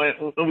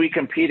 we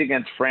compete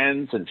against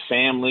friends and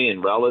family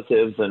and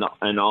relatives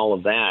and all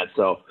of that.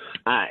 So,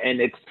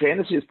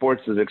 fantasy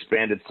sports has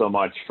expanded so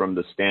much from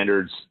the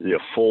standards,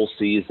 full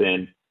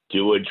season,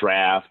 do a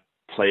draft,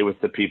 play with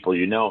the people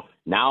you know.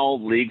 Now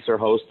leagues are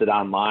hosted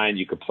online.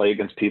 You could play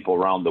against people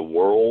around the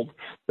world.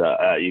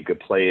 You could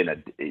play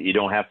you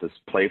don't have to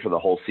play for the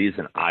whole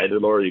season either,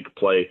 Laura. You could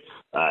play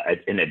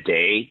in a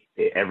day,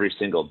 every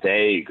single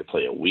day. You could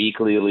play a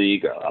weekly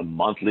league, a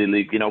monthly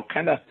league,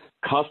 kind of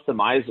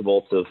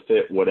customizable to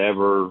fit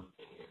whatever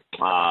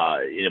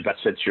best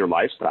fits your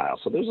lifestyle.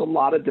 So there's a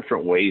lot of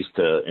different ways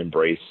to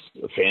embrace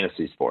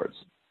fantasy sports.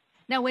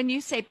 Now, when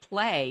you say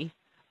play,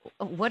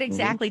 what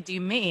exactly do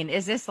you mean?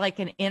 Is this like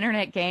an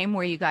internet game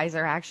where you guys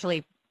are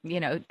actually,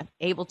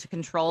 able to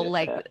control?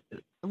 Like,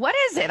 what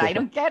is it? I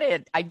don't get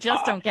it. I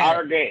just don't get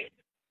it.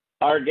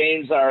 Our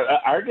games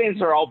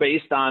are all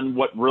based on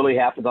what really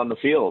happens on the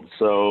field.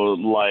 So,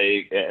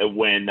 like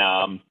when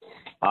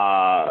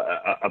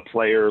a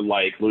player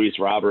like Luis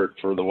Robert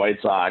for the White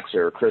Sox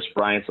or Chris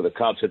Bryant for the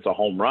Cubs hits a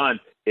home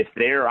run, if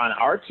they're on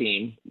our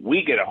team,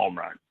 we get a home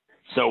run.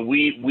 So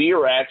we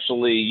are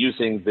actually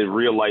using the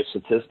real life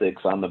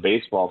statistics on the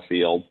baseball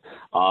field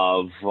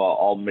of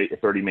all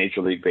 30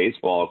 Major League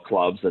Baseball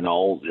clubs and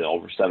all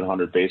over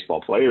 700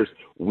 baseball players.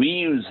 We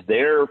use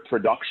their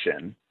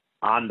production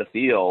on the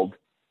field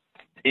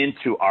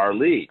into our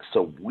league.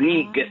 So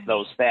we get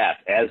those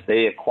stats as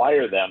they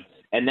acquire them,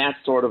 and that's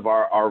sort of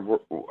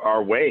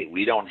our way.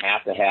 We don't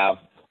have to have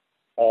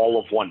all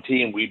of one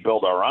team. We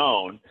build our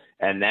own,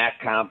 and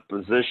that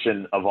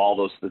composition of all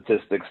those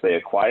statistics they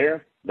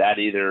acquire, that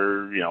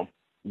either,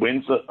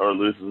 wins or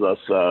loses us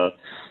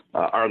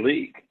our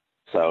league.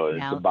 So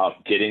it's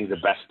about getting the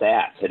best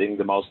stats, hitting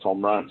the most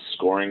home runs,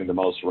 scoring the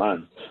most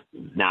runs,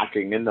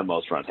 knocking in the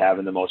most runs,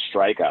 having the most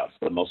strikeouts,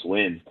 the most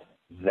wins.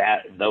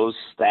 Those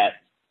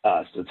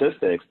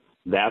statistics,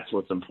 that's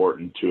what's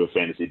important to a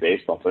fantasy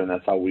baseball player, and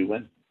that's how we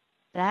win.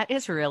 That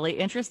is really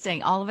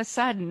interesting. All of a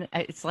sudden,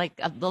 it's like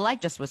the light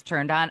just was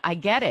turned on. I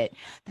get it.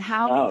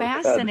 How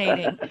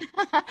fascinating.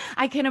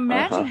 I can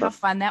imagine how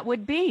fun that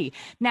would be.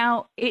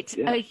 Now, it's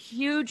a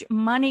huge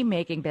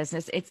money-making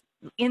business. It's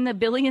in the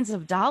billions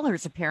of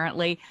dollars,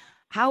 apparently.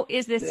 How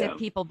is this if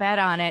people bet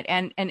on it?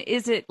 And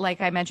is it,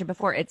 like I mentioned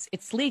before,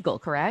 it's legal,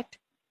 correct?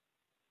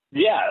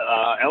 Yeah,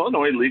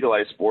 Illinois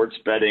legalized sports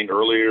betting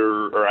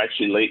earlier, or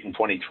actually late in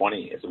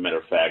 2020, as a matter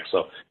of fact.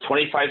 So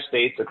 25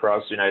 states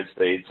across the United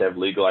States have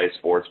legalized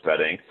sports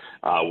betting,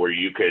 where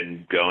you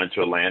can go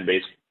into a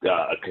land-based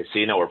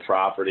casino or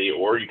property,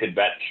 or you could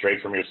bet straight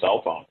from your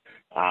cell phone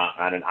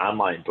on an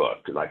online book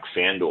like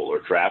FanDuel or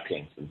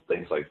DraftKings and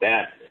things like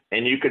that.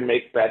 And you can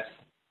make bets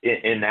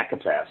in that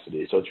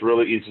capacity. So it's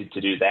really easy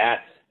to do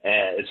that.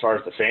 As far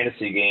as the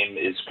fantasy game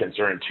is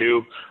concerned,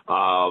 too,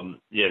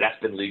 that's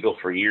been legal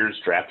for years.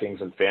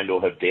 DraftKings and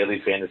FanDuel have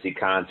daily fantasy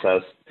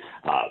contests.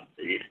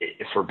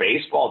 For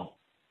baseball,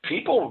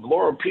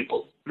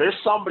 there's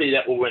somebody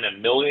that will win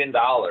 $1 million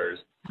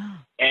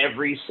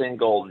every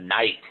single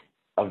night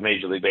of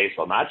Major League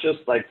Baseball, not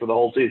just like for the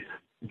whole season.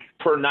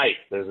 Per night,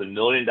 there's $1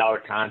 million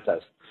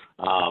contest.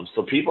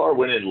 So people are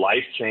winning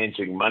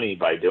life-changing money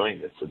by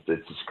doing this.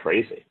 It's just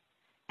crazy.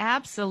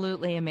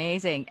 Absolutely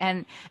amazing.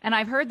 And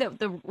I've heard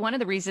that one of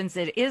the reasons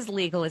it is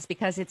legal is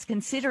because it's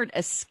considered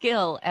a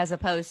skill as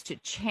opposed to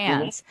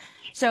chance.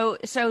 Mm-hmm.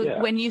 So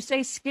when you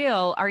say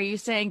skill, are you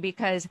saying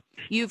because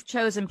you've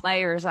chosen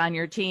players on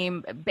your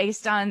team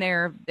based on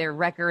their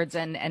records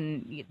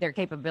and their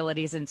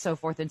capabilities and so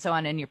forth and so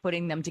on, and you're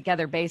putting them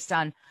together based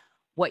on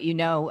what you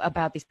know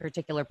about these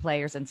particular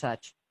players and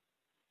such?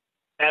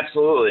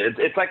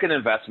 Absolutely. It's like an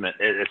investment,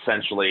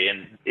 essentially.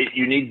 And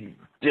you need,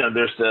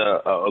 there's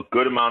a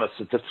good amount of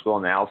statistical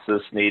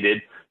analysis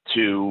needed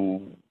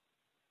to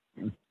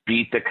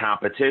beat the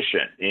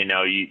competition.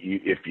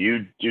 If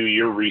you do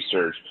your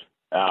research,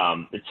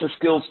 it's a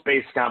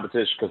skills-based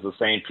competition because the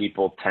same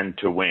people tend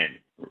to win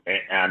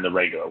on the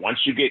regular. Once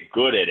you get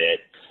good at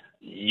it,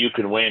 you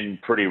can win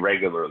pretty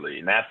regularly.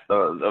 And that's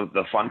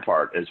the fun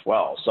part as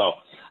well. So,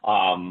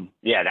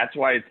 that's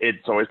why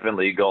it's always been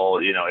legal.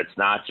 It's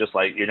not just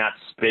like you're not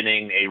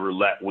spinning a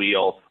roulette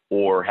wheel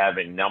or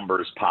having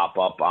numbers pop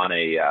up on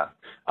a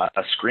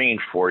screen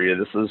for you.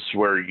 This is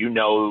where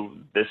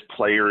this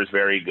player is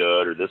very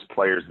good or this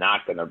player is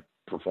not going to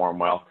perform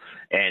well,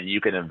 and you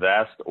can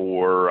invest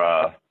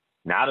or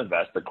not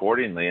invest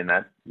accordingly, and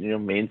that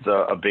means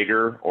a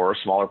bigger or a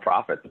smaller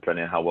profit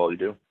depending on how well you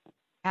do.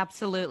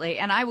 Absolutely.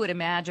 And I would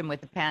imagine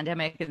with the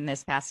pandemic in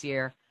this past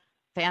year,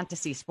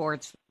 fantasy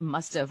sports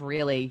must have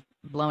really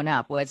blown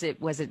up. Was it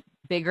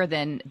bigger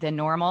than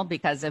normal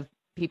because of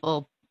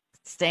people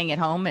staying at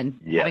home and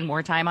having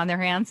more time on their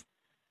hands?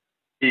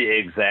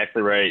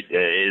 Exactly right.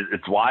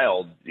 It's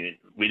wild.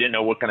 We didn't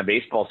know what kind of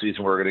baseball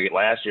season we were going to get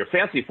last year.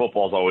 Fantasy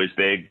football is always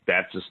big.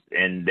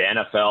 And the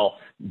NFL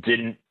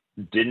didn't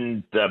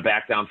didn't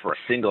back down for a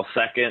single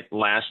second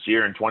last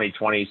year in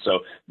 2020. So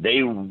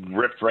they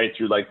ripped right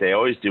through like they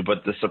always do.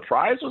 But the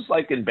surprise was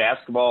like in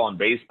basketball and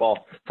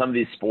baseball, some of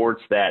these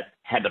sports that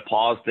had to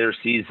pause their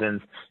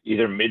seasons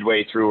either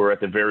midway through or at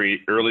the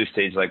very early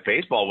stage, like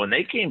baseball. When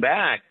they came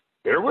back,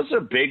 there was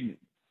a big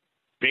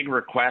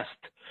request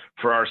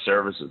for our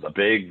services, a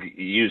big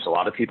use. A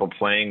lot of people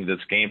playing this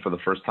game for the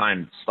first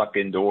time, stuck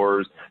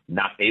indoors,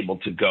 not able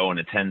to go and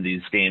attend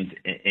these games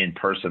in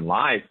person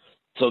live.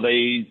 So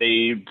they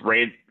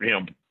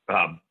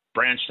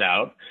branched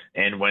out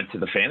and went to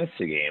the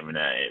fantasy game, and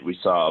we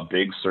saw a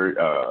big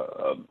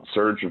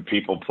surge of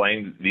people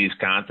playing these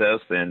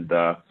contests. And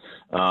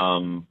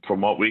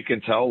from what we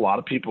can tell, a lot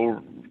of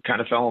people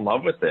kind of fell in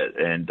love with it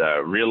and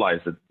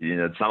realized that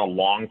it's not a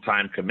long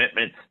time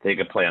commitment. They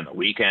could play on the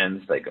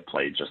weekends, they could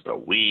play just a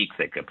week,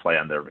 they could play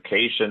on their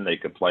vacation, they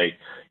could play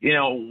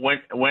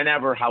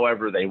whenever,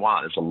 however they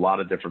want. There's a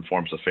lot of different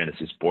forms of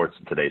fantasy sports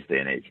in today's day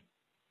and age.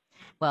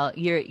 Well,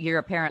 you're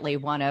apparently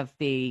one of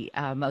the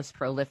most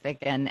prolific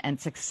and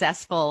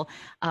successful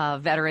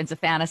veterans of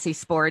fantasy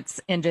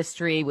sports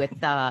industry with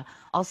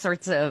all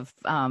sorts of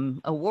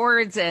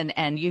awards,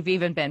 and you've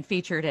even been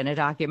featured in a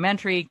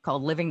documentary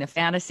called Living the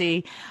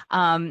Fantasy.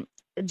 And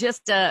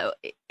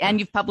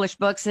you've published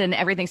books and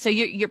everything. So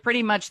you're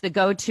pretty much the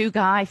go-to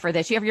guy for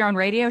this. You have your own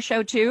radio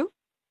show too?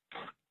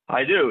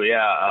 I do,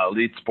 yeah.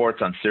 Elite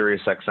Sports on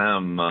Sirius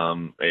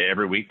XM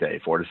every weekday,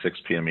 4 to 6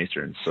 p.m.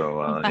 Eastern.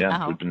 So,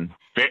 yeah, we've been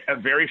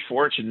very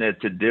fortunate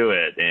to do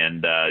it.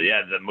 And,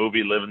 the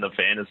movie Living the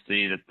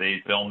Fantasy that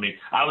they filmed me.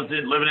 I was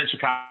living in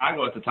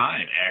Chicago at the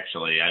time,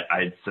 actually.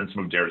 I'd since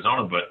moved to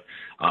Arizona, but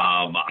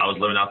I was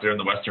living out there in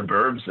the Western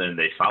Burbs, and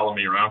they followed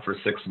me around for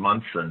 6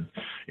 months and,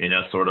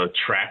 sort of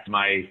tracked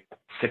my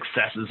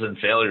successes and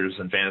failures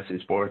in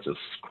fantasy sports. It's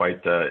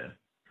quite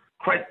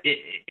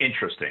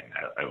interesting,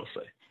 I will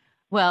say.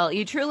 Well,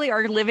 you truly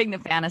are living the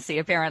fantasy,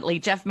 apparently.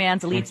 Jeff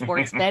Mann's Elite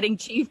Sports Betting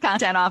Chief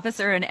Content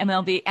Officer and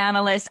MLB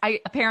Analyst.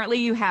 Apparently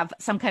you have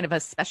some kind of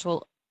a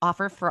special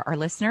offer for our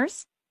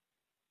listeners.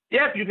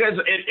 Yeah,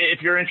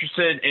 if you're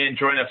interested in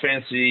joining a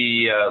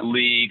fantasy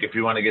league, if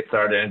you want to get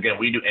started, and again,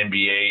 we do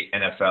NBA,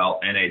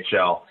 NFL,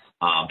 NHL,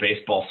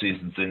 baseball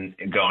seasons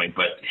going,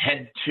 but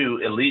head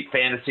to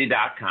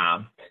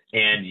elitefantasy.com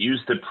and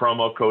use the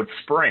promo code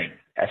SPRING.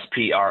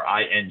 SPRING.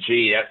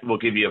 That will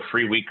give you a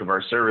free week of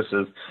our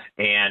services.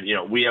 And,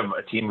 we have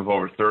a team of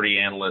over 30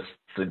 analysts,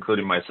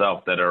 including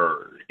myself, that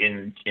are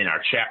in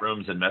our chat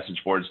rooms and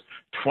message boards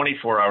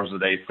 24 hours a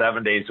day,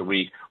 7 days a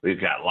week.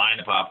 We've got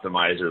lineup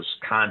optimizers,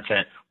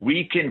 content.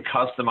 We can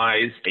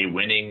customize a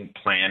winning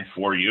plan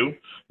for you,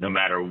 no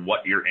matter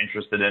what you're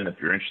interested in. If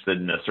you're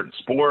interested in a certain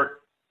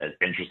sport,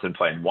 interested in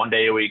playing 1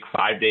 day a week,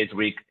 5 days a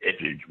week,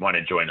 if you want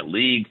to join a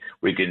league,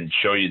 we can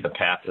show you the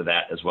path to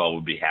that as well.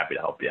 We'll be happy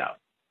to help you out.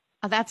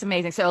 Oh, that's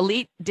amazing. So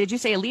did you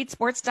say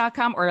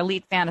elitesports.com or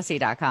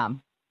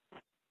elitefantasy.com?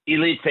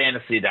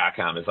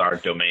 EliteFantasy.com is our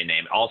domain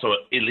name. Also,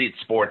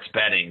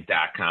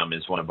 EliteSportsBetting.com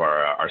is one of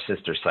our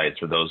sister sites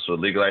for those who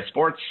legalize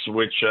sports,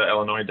 which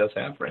Illinois does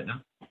have right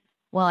now.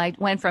 Well, I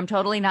went from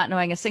totally not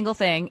knowing a single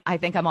thing. I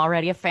think I'm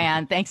already a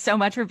fan. Thanks so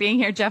much for being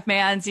here, Jeff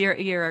Manns.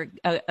 You're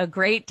a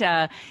great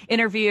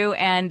interview,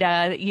 and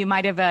you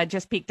might have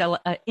just piqued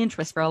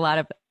interest for a lot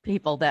of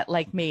people that,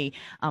 like me,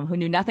 who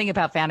knew nothing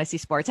about fantasy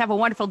sports. Have a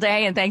wonderful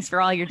day, and thanks for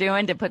all you're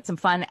doing to put some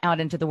fun out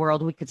into the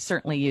world. We could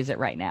certainly use it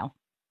right now.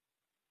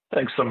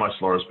 Thanks so much,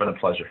 Laura. It's been a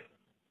pleasure.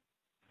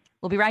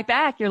 We'll be right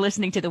back. You're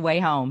listening to The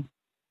Way Home.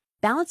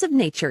 Balance of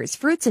Nature's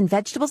fruits and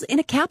vegetables in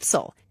a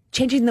capsule,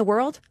 changing the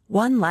world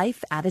one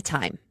life at a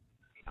time.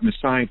 I'm a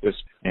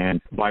scientist and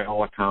by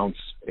all accounts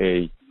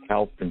a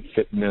health and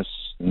fitness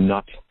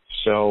nut.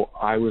 So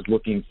I was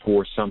looking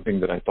for something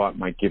that I thought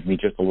might give me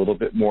just a little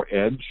bit more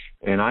edge.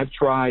 And I've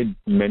tried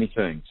many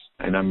things,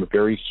 and I'm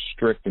very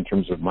strict in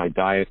terms of my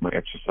diet, my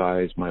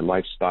exercise, my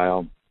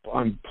lifestyle.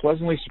 I'm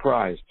pleasantly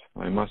surprised,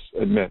 I must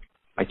admit.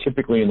 I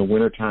typically in the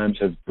winter times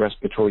have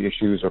respiratory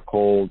issues or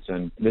colds,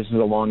 and this is the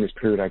longest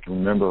period I can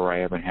remember where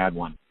I haven't had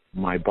one.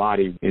 My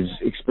body is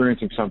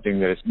experiencing something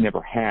that it's never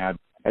had,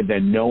 and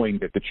then knowing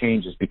that the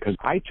change is because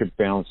I took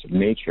Balance of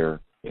Nature.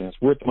 It's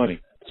worth the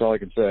money. That's all I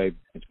can say.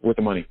 It's worth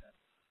the money.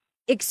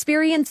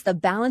 Experience the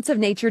Balance of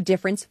Nature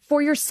difference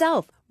for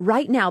yourself.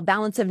 Right now,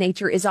 Balance of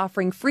Nature is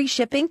offering free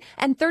shipping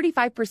and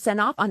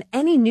 35% off on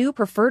any new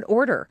preferred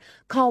order.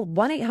 Call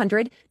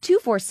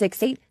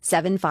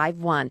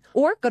 1-800-246-8751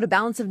 or go to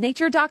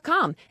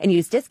balanceofnature.com and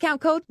use discount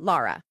code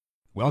Laura.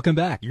 Welcome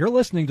back. You're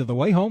listening to The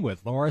Way Home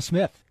with Laura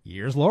Smith.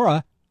 Here's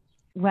Laura.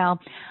 Well,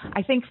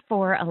 I think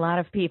for a lot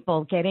of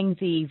people, getting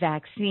the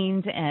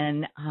vaccines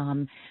and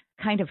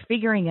kind of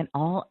figuring it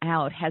all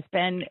out has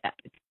been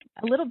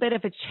a little bit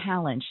of a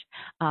challenge.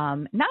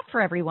 Not for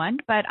everyone,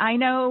 but I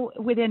know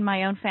within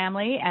my own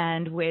family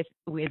and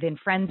within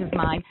friends of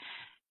mine,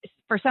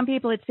 for some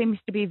people it seems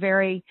to be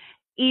very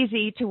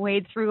easy to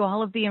wade through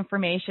all of the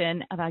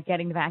information about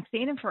getting the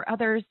vaccine, and for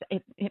others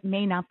it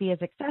may not be as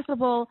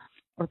accessible,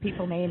 or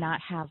people may not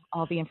have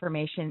all the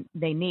information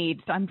they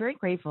need. So I'm very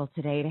grateful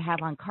today to have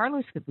on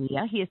Carlos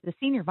Gabia. He is the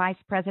Senior Vice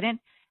President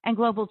and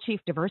Global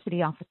Chief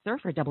Diversity Officer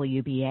for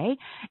WBA,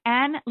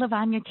 and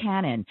Lavanya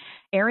Cannon,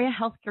 Area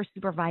Healthcare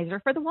Supervisor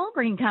for the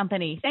Walgreen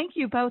Company. Thank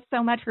you both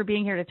so much for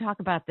being here to talk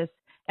about this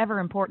ever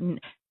important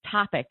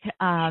topic.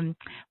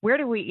 Where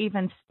do we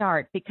even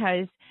start?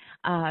 Because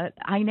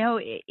I know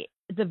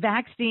the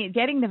vaccine,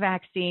 getting the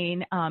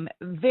vaccine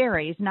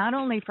varies not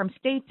only from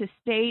state to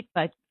state,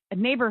 but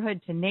neighborhood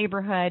to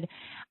neighborhood.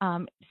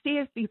 See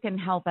if you can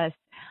help us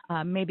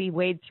maybe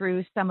wade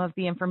through some of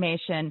the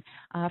information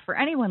for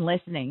anyone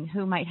listening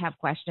who might have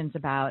questions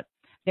about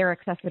their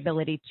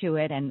accessibility to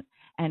it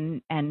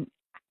and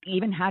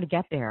even how to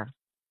get there.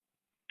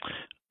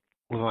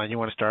 Luan, you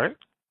want to start?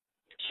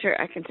 Sure,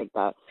 I can take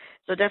that.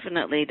 So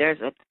definitely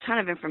there's a ton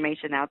of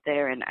information out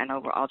there, and I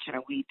know we're all trying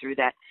to weed through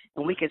that,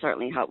 and we can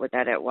certainly help with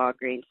that at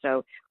Walgreens.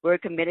 So we're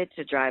committed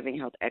to driving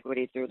health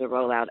equity through the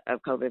rollout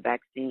of COVID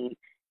vaccine.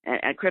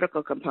 A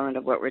critical component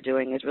of what we're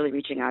doing is really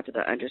reaching out to the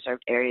underserved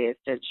areas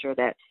to ensure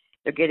that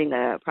they're getting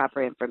the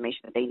proper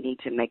information that they need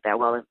to make that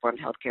well-informed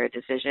healthcare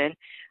decision.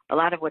 A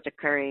lot of what's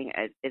occurring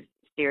is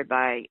steered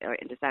by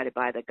and decided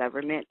by the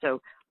government.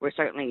 So we're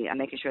certainly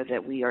making sure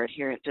that we are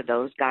adherent to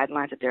those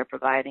guidelines that they're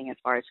providing as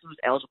far as who's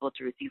eligible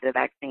to receive the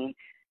vaccine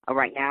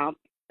right now.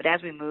 But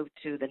as we move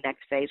to the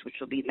next phase, which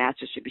will be mass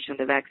distribution of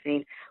the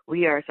vaccine,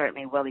 we are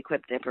certainly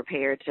well-equipped and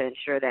prepared to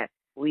ensure that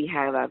we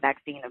have a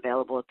vaccine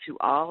available to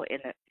all,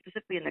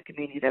 specifically in the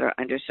communities that are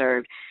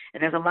underserved.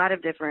 And there's a lot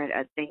of different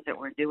things that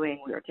we're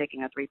doing. We are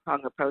taking a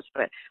three-pronged approach,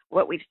 but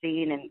what we've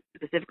seen in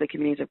specifically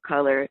communities of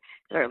color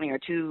certainly are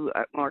two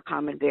more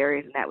common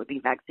barriers, and that would be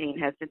vaccine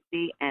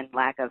hesitancy and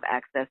lack of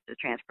access to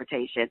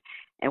transportation.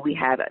 And we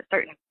have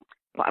certain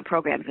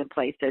programs in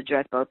place to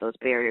address both those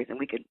barriers, and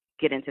we could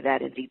get into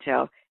that in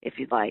detail if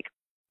you'd like.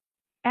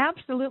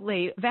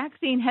 Absolutely.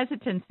 Vaccine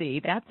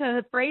hesitancy. That's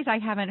a phrase I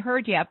haven't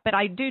heard yet, but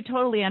I do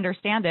totally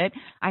understand it.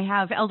 I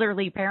have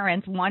elderly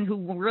parents, one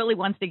who really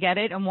wants to get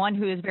it and one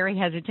who is very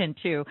hesitant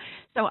too.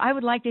 So I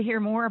would like to hear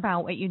more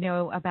about what you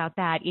know about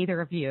that, either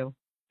of you.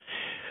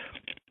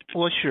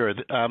 Well, sure.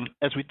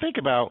 As we think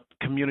about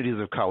communities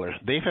of color,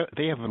 they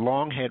have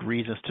long had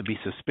reasons to be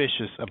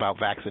suspicious about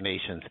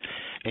vaccinations,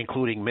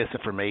 including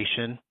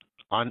misinformation,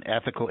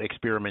 unethical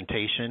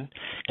experimentation,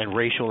 and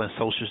racial and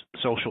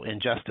social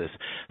injustice.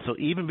 So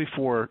even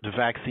before the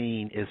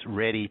vaccine is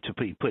ready to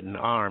be put in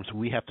arms,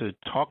 we have to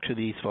talk to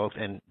these folks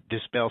and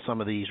dispel some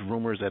of these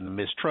rumors and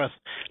mistrust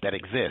that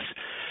exists.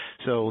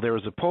 So there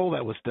was a poll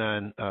that was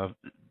done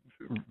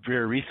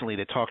very recently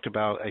that talked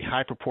about a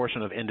high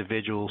proportion of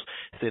individuals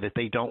say that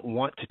they don't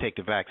want to take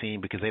the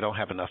vaccine because they don't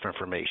have enough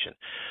information.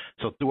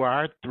 So through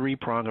our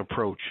three-pronged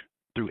approach,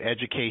 through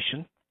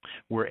education,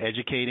 we're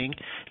educating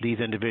these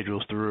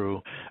individuals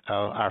through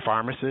our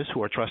pharmacists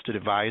who are trusted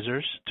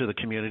advisors to the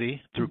community,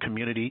 through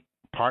community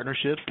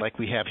partnerships like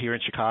we have here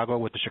in Chicago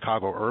with the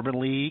Chicago Urban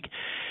League.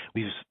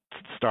 We've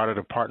started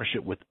a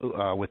partnership with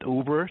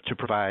Uber to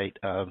provide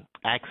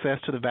access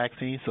to the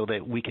vaccine so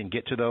that we can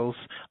get to those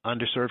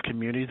underserved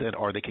communities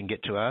or they can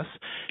get to us,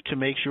 to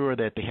make sure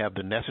that they have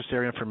the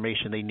necessary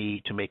information they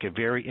need to make a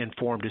very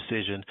informed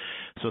decision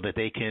so that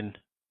they can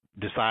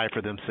decide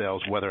for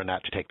themselves whether or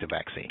not to take the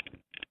vaccine.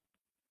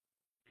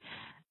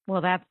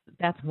 Well,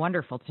 that's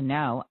wonderful to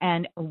know.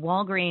 And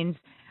Walgreens,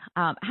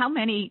 how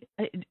many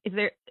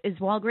is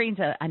Walgreens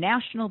a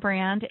national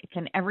brand?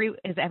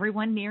 Is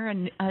everyone near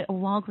a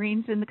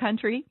Walgreens in the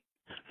country?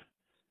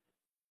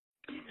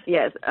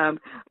 Yes,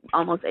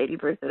 almost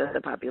 80% of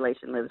the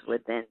population lives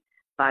within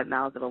 5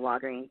 miles of a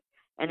Walgreens.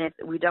 And if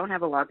we don't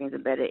have a Walgreens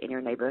embedded in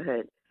your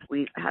neighborhood,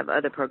 we have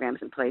other programs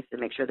in place to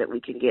make sure that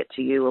we can get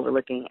to you. We're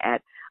looking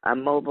at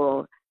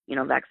mobile,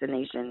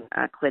 vaccination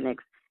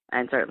clinics,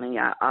 and certainly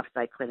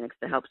off-site clinics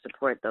to help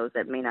support those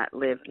that may not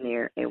live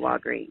near a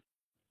Walgreens.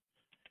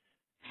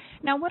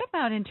 Now, what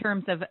about in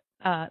terms of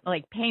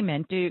like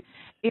payment?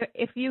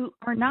 If you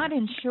are not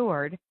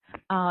insured,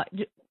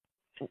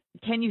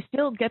 can you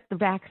still get the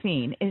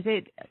vaccine?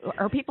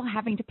 Are people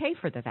having to pay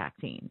for the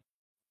vaccine?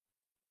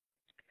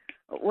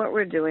 What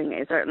we're doing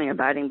is certainly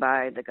abiding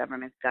by the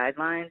government's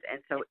guidelines, and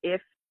so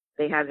if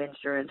they have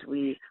insurance,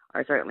 we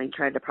are certainly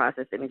trying to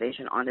process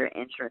immunization on their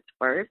insurance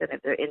first. And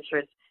if their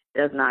insurance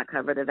does not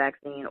cover the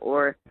vaccine,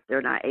 or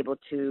they're not able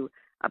to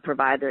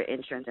provide their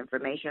insurance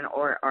information,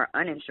 or are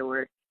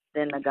uninsured,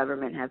 then the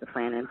government has a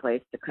plan in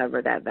place to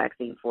cover that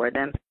vaccine for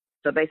them.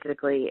 So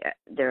basically,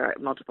 there are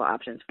multiple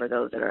options for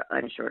those that are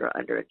uninsured or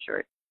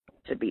underinsured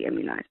to be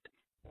immunized.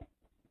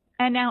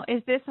 And now,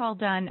 is this all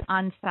done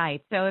on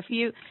site? So if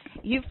you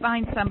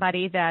find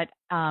somebody that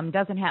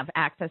doesn't have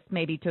access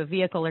maybe to a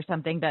vehicle or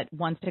something that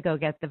wants to go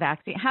get the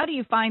vaccine, how do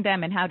you find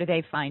them and how do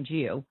they find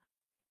you?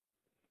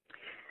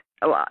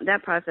 Well,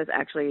 that process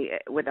actually,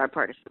 with our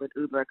partnership with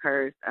Uber,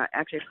 occurs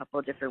actually a couple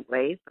of different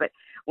ways. But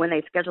when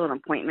they schedule an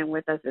appointment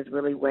with us is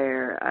really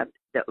where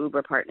the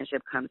Uber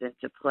partnership comes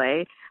into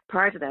play.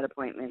 Prior to that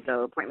appointment,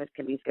 though, appointments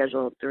can be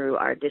scheduled through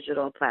our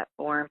digital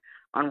platform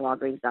on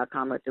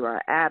Walgreens.com or through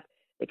our app.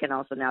 it can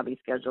also now be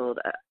scheduled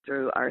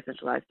through our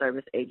centralized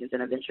service agents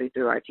and eventually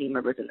through our team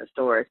members in the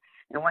stores.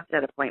 And once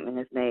that appointment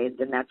is made,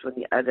 then that's when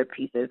the other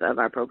pieces of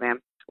our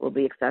program will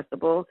be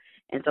accessible.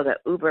 And so the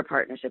Uber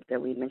partnership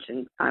that we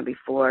mentioned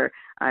before,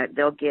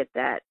 they'll get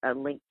that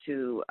link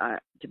to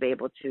be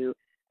able to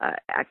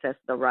access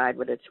the ride,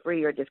 whether it's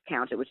free or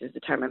discounted, which is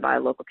determined by a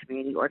local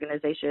community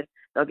organization.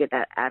 They'll get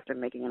that after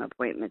making an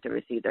appointment to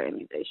receive their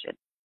immunization.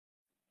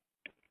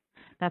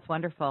 That's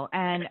wonderful.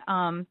 And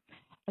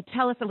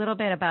tell us a little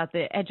bit about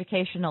the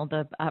educational,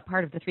 the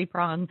part of the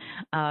three-prong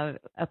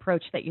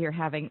approach that you're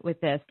having with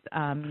this.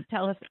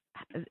 Tell us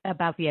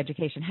about the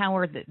education. How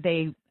are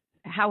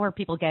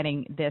people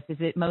getting this? Is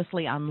it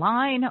mostly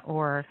online,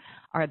 or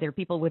are there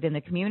people within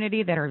the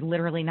community that are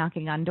literally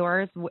knocking on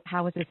doors?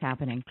 How is this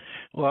happening?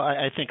 Well,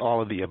 I think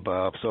all of the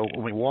above. So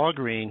when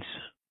Walgreens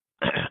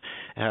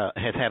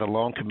has had a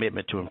long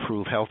commitment to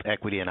improve health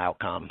equity and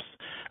outcomes,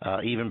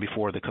 even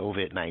before the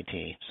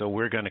COVID-19. So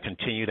we're going to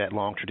continue that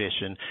long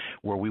tradition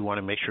where we want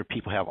to make sure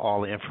people have all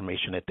the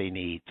information that they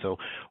need. So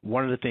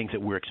one of the things that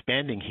we're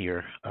expanding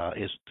here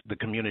is the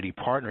community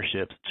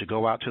partnerships to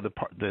go out to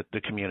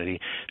the community.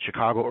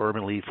 Chicago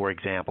Urban League, for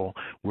example,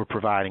 we're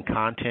providing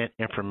content,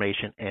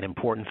 information, and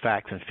important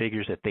facts and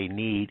figures that they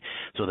need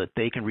so that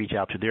they can reach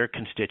out to their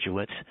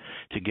constituents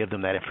to give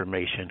them that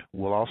information.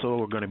 We're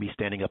going to be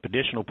standing up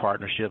additional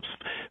partnerships,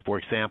 for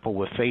example,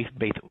 with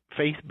faith-based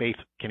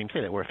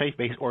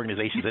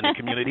organizations in the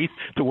communities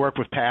to work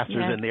with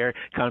pastors and their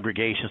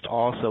congregations to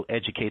also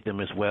educate them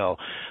as well.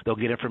 They'll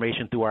get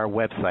information through our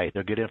website.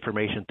 They'll get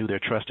information through their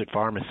trusted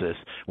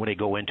pharmacists when they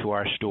go into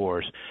our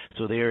stores.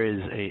 So there is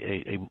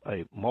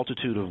a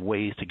multitude of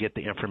ways to get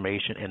the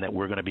information, and that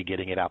we're going to be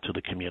getting it out to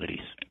the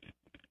communities.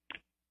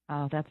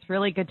 Oh, that's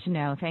really good to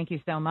know. Thank you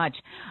so much.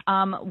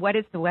 What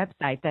is the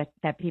website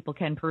that people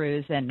can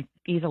peruse and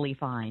easily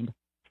find?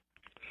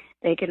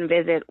 They can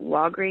visit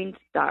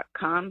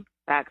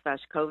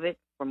walgreens.com/COVID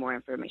for more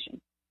information.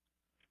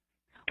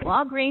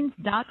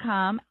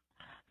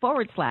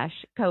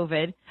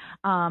 Walgreens.com/COVID.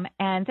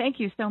 And thank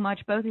you so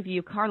much, both of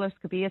you, Carlos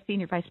Cabilla,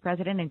 Senior Vice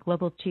President and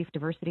Global Chief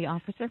Diversity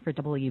Officer for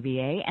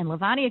WVA, and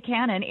Lavania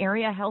Cannon,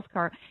 Area Health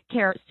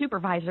Care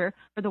Supervisor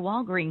for the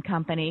Walgreens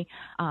Company.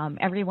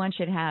 Everyone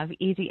should have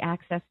easy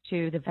access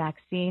to the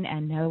vaccine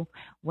and know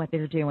what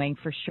they're doing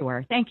for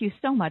sure. Thank you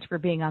so much for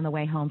being on the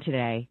way home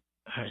today.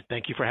 All right,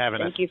 thank you for having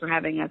us. Thank you for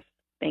having us.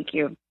 Thank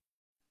you.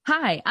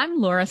 Hi,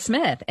 I'm Laura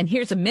Smith, and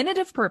here's a minute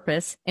of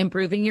purpose,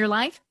 improving your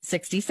life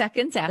 60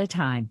 seconds at a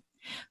time.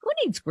 Who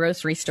needs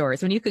grocery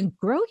stores when you can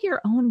grow your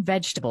own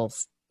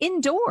vegetables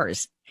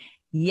indoors?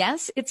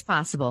 Yes, it's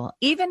possible,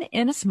 even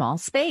in a small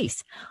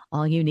space.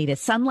 All you need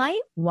is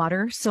sunlight,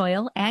 water,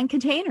 soil, and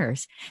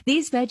containers.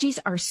 These veggies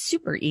are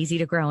super easy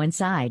to grow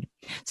inside.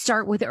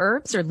 Start with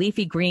herbs or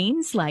leafy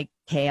greens like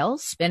kale,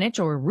 spinach,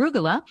 or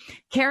arugula.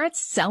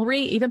 Carrots,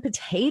 celery, even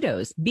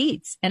potatoes,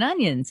 beets, and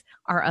onions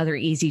are other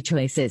easy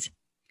choices.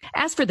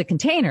 As for the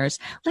containers,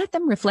 let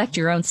them reflect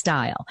your own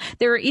style.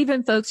 There are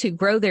even folks who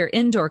grow their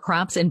indoor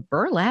crops in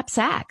burlap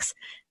sacks.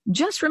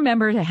 Just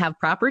remember to have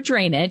proper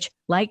drainage,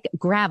 like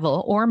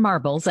gravel or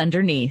marbles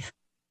underneath.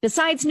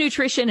 Besides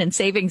nutrition and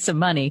saving some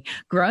money,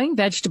 growing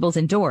vegetables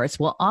indoors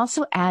will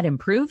also add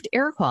improved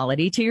air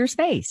quality to your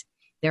space.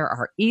 There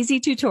are easy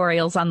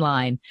tutorials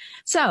online.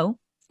 So,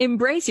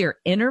 embrace your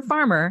inner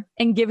farmer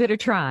and give it a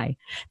try.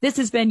 This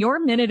has been your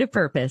Minute of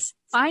Purpose.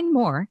 Find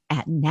more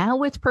at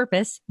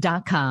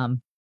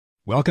nowwithpurpose.com.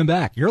 Welcome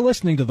back. You're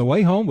listening to The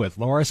Way Home with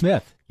Laura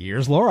Smith.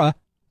 Here's Laura.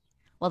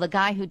 Well, the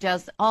guy who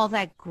does all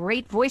that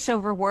great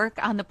voiceover work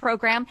on the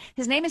program,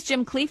 his name is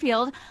Jim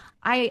Cleefield.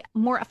 I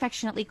more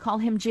affectionately call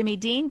him Jimmy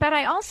Dean, but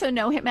I also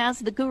know him as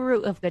the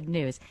guru of good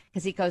news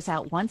because he goes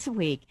out once a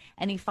week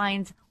and he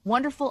finds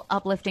wonderful,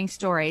 uplifting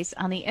stories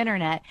on the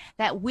internet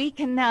that we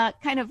can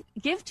kind of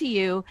give to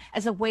you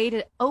as a way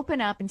to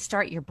open up and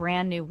start your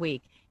brand new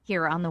week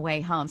here on the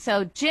way home.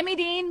 So, Jimmy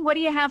Dean, what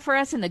do you have for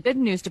us in the good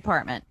news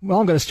department? Well,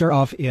 I'm going to start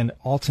off in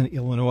Alton,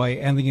 Illinois,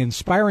 and the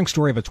inspiring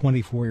story of a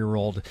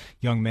 24-year-old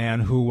young man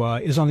who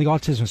is on the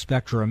autism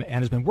spectrum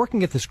and has been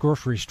working at this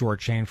grocery store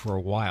chain for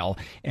a while.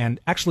 And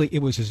actually,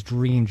 it was his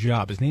dream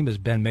job. His name is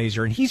Ben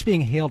Mazer, and he's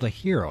being hailed a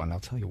hero, and I'll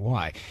tell you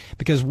why.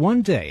 Because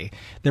one day,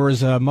 there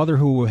was a mother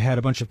who had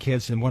a bunch of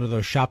kids in one of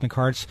those shopping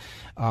carts,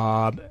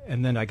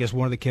 and then I guess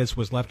one of the kids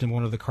was left in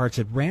one of the carts.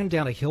 It ran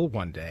down a hill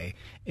one day,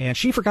 and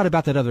she forgot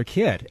about that other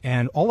kid.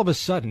 And all of a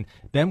sudden,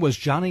 Ben was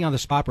Johnny on the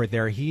spot right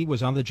there. He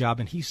was on the job,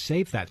 and he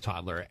saved that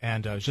toddler.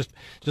 And it was just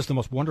the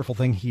most wonderful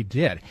thing he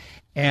did.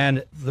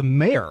 And the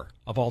mayor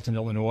of Alton,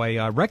 Illinois,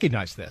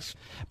 recognized this.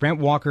 Brant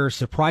Walker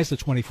surprised the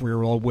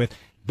 24-year-old with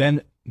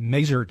Ben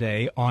Mazer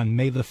Day on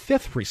May the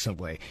 5th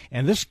recently.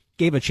 And this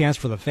gave a chance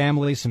for the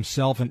families,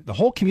 himself, and the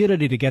whole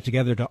community to get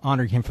together to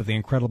honor him for the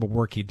incredible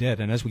work he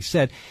did. And as we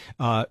said,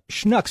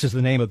 Schnucks is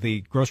the name of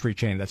the grocery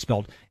chain. That's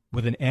spelled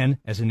with an N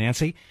as in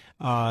Nancy.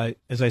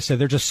 As I said,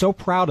 they're just so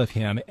proud of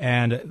him.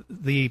 And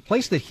the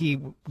place that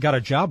he got a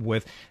job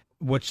with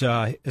which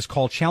is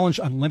called Challenge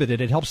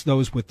Unlimited. It helps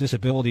those with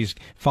disabilities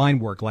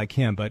find work like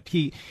him. But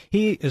he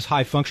is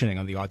high functioning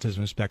on the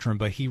autism spectrum,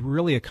 but he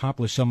really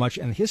accomplished so much,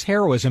 and his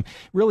heroism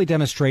really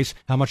demonstrates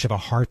how much of a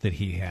heart that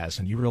he has.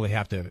 And you really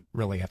have to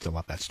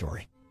love that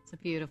story. It's a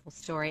beautiful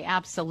story,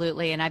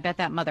 absolutely. And I bet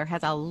that mother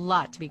has a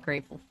lot to be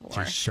grateful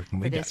for. She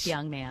certainly for this does.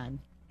 young man.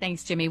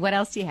 Thanks, Jimmy. What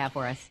else do you have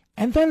for us?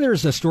 And then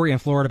there's a story in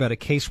Florida about a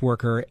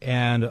caseworker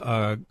and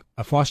a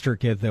foster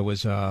kid that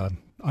was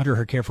under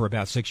her care for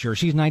about 6 years.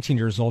 She's 19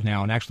 years old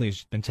now and actually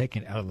has been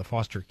taken out of the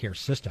foster care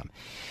system.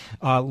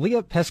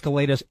 Leah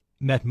Pescaletas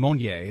met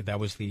Monte, that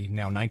was the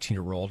now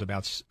 19-year-old,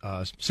 about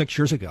 6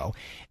 years ago.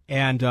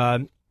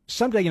 And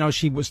someday,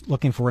 she was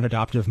looking for an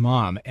adoptive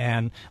mom.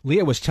 And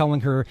Leah was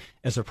telling her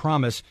as a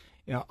promise,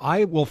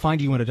 I will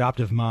find you an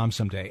adoptive mom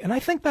someday. And I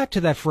think back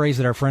to that phrase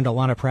that our friend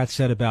Alana Pratt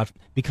said about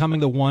becoming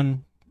the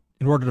one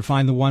in order to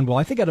find the one. Well,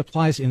 I think it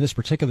applies in this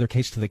particular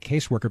case to the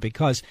caseworker,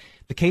 because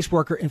the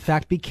caseworker, in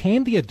fact,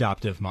 became the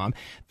adoptive mom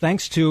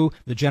thanks to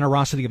the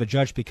generosity of a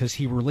judge, because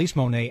he released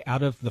Monet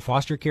out of the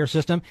foster care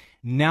system.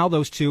 Now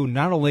those two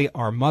not only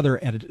are mother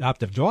and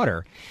adoptive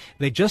daughter,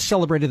 they just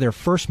celebrated their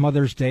first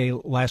Mother's Day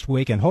last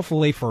week, and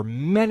hopefully for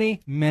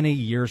many, many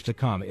years to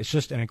come. It's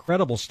just an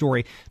incredible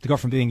story to go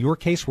from being your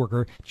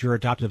caseworker to your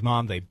adoptive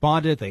mom. They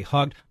bonded, they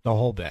hugged, the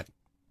whole bit.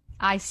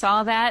 I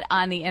saw that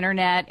on the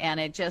internet, and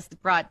it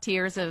just brought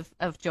tears of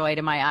joy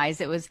to my eyes.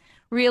 It was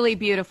really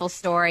beautiful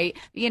story.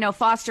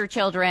 Foster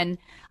children,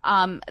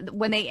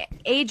 when they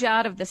age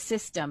out of the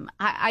system,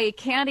 I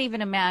can't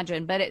even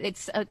imagine, but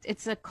it's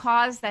a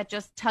cause that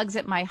just tugs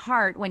at my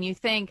heart when you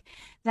think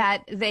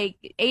that they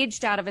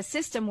aged out of a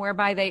system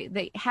whereby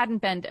they hadn't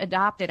been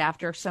adopted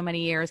after so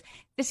many years.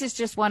 This is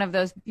just one of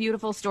those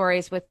beautiful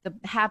stories with the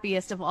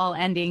happiest of all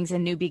endings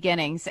and new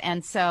beginnings.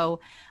 And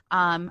so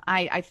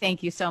I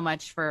thank you so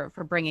much for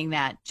bringing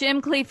that.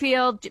 Jim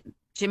Cleefield,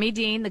 Jimmy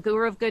Dean, the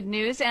guru of good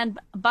news, and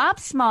Bob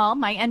Small,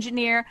 my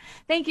engineer,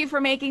 thank you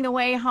for making the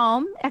way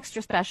home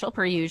extra special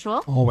per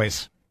usual.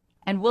 Always.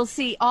 And we'll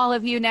see all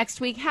of you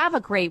next week. Have a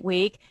great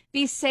week.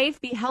 Be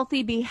safe, be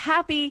healthy, be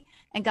happy,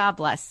 and God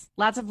bless.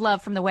 Lots of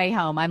love from the way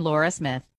home. I'm Laura Smith.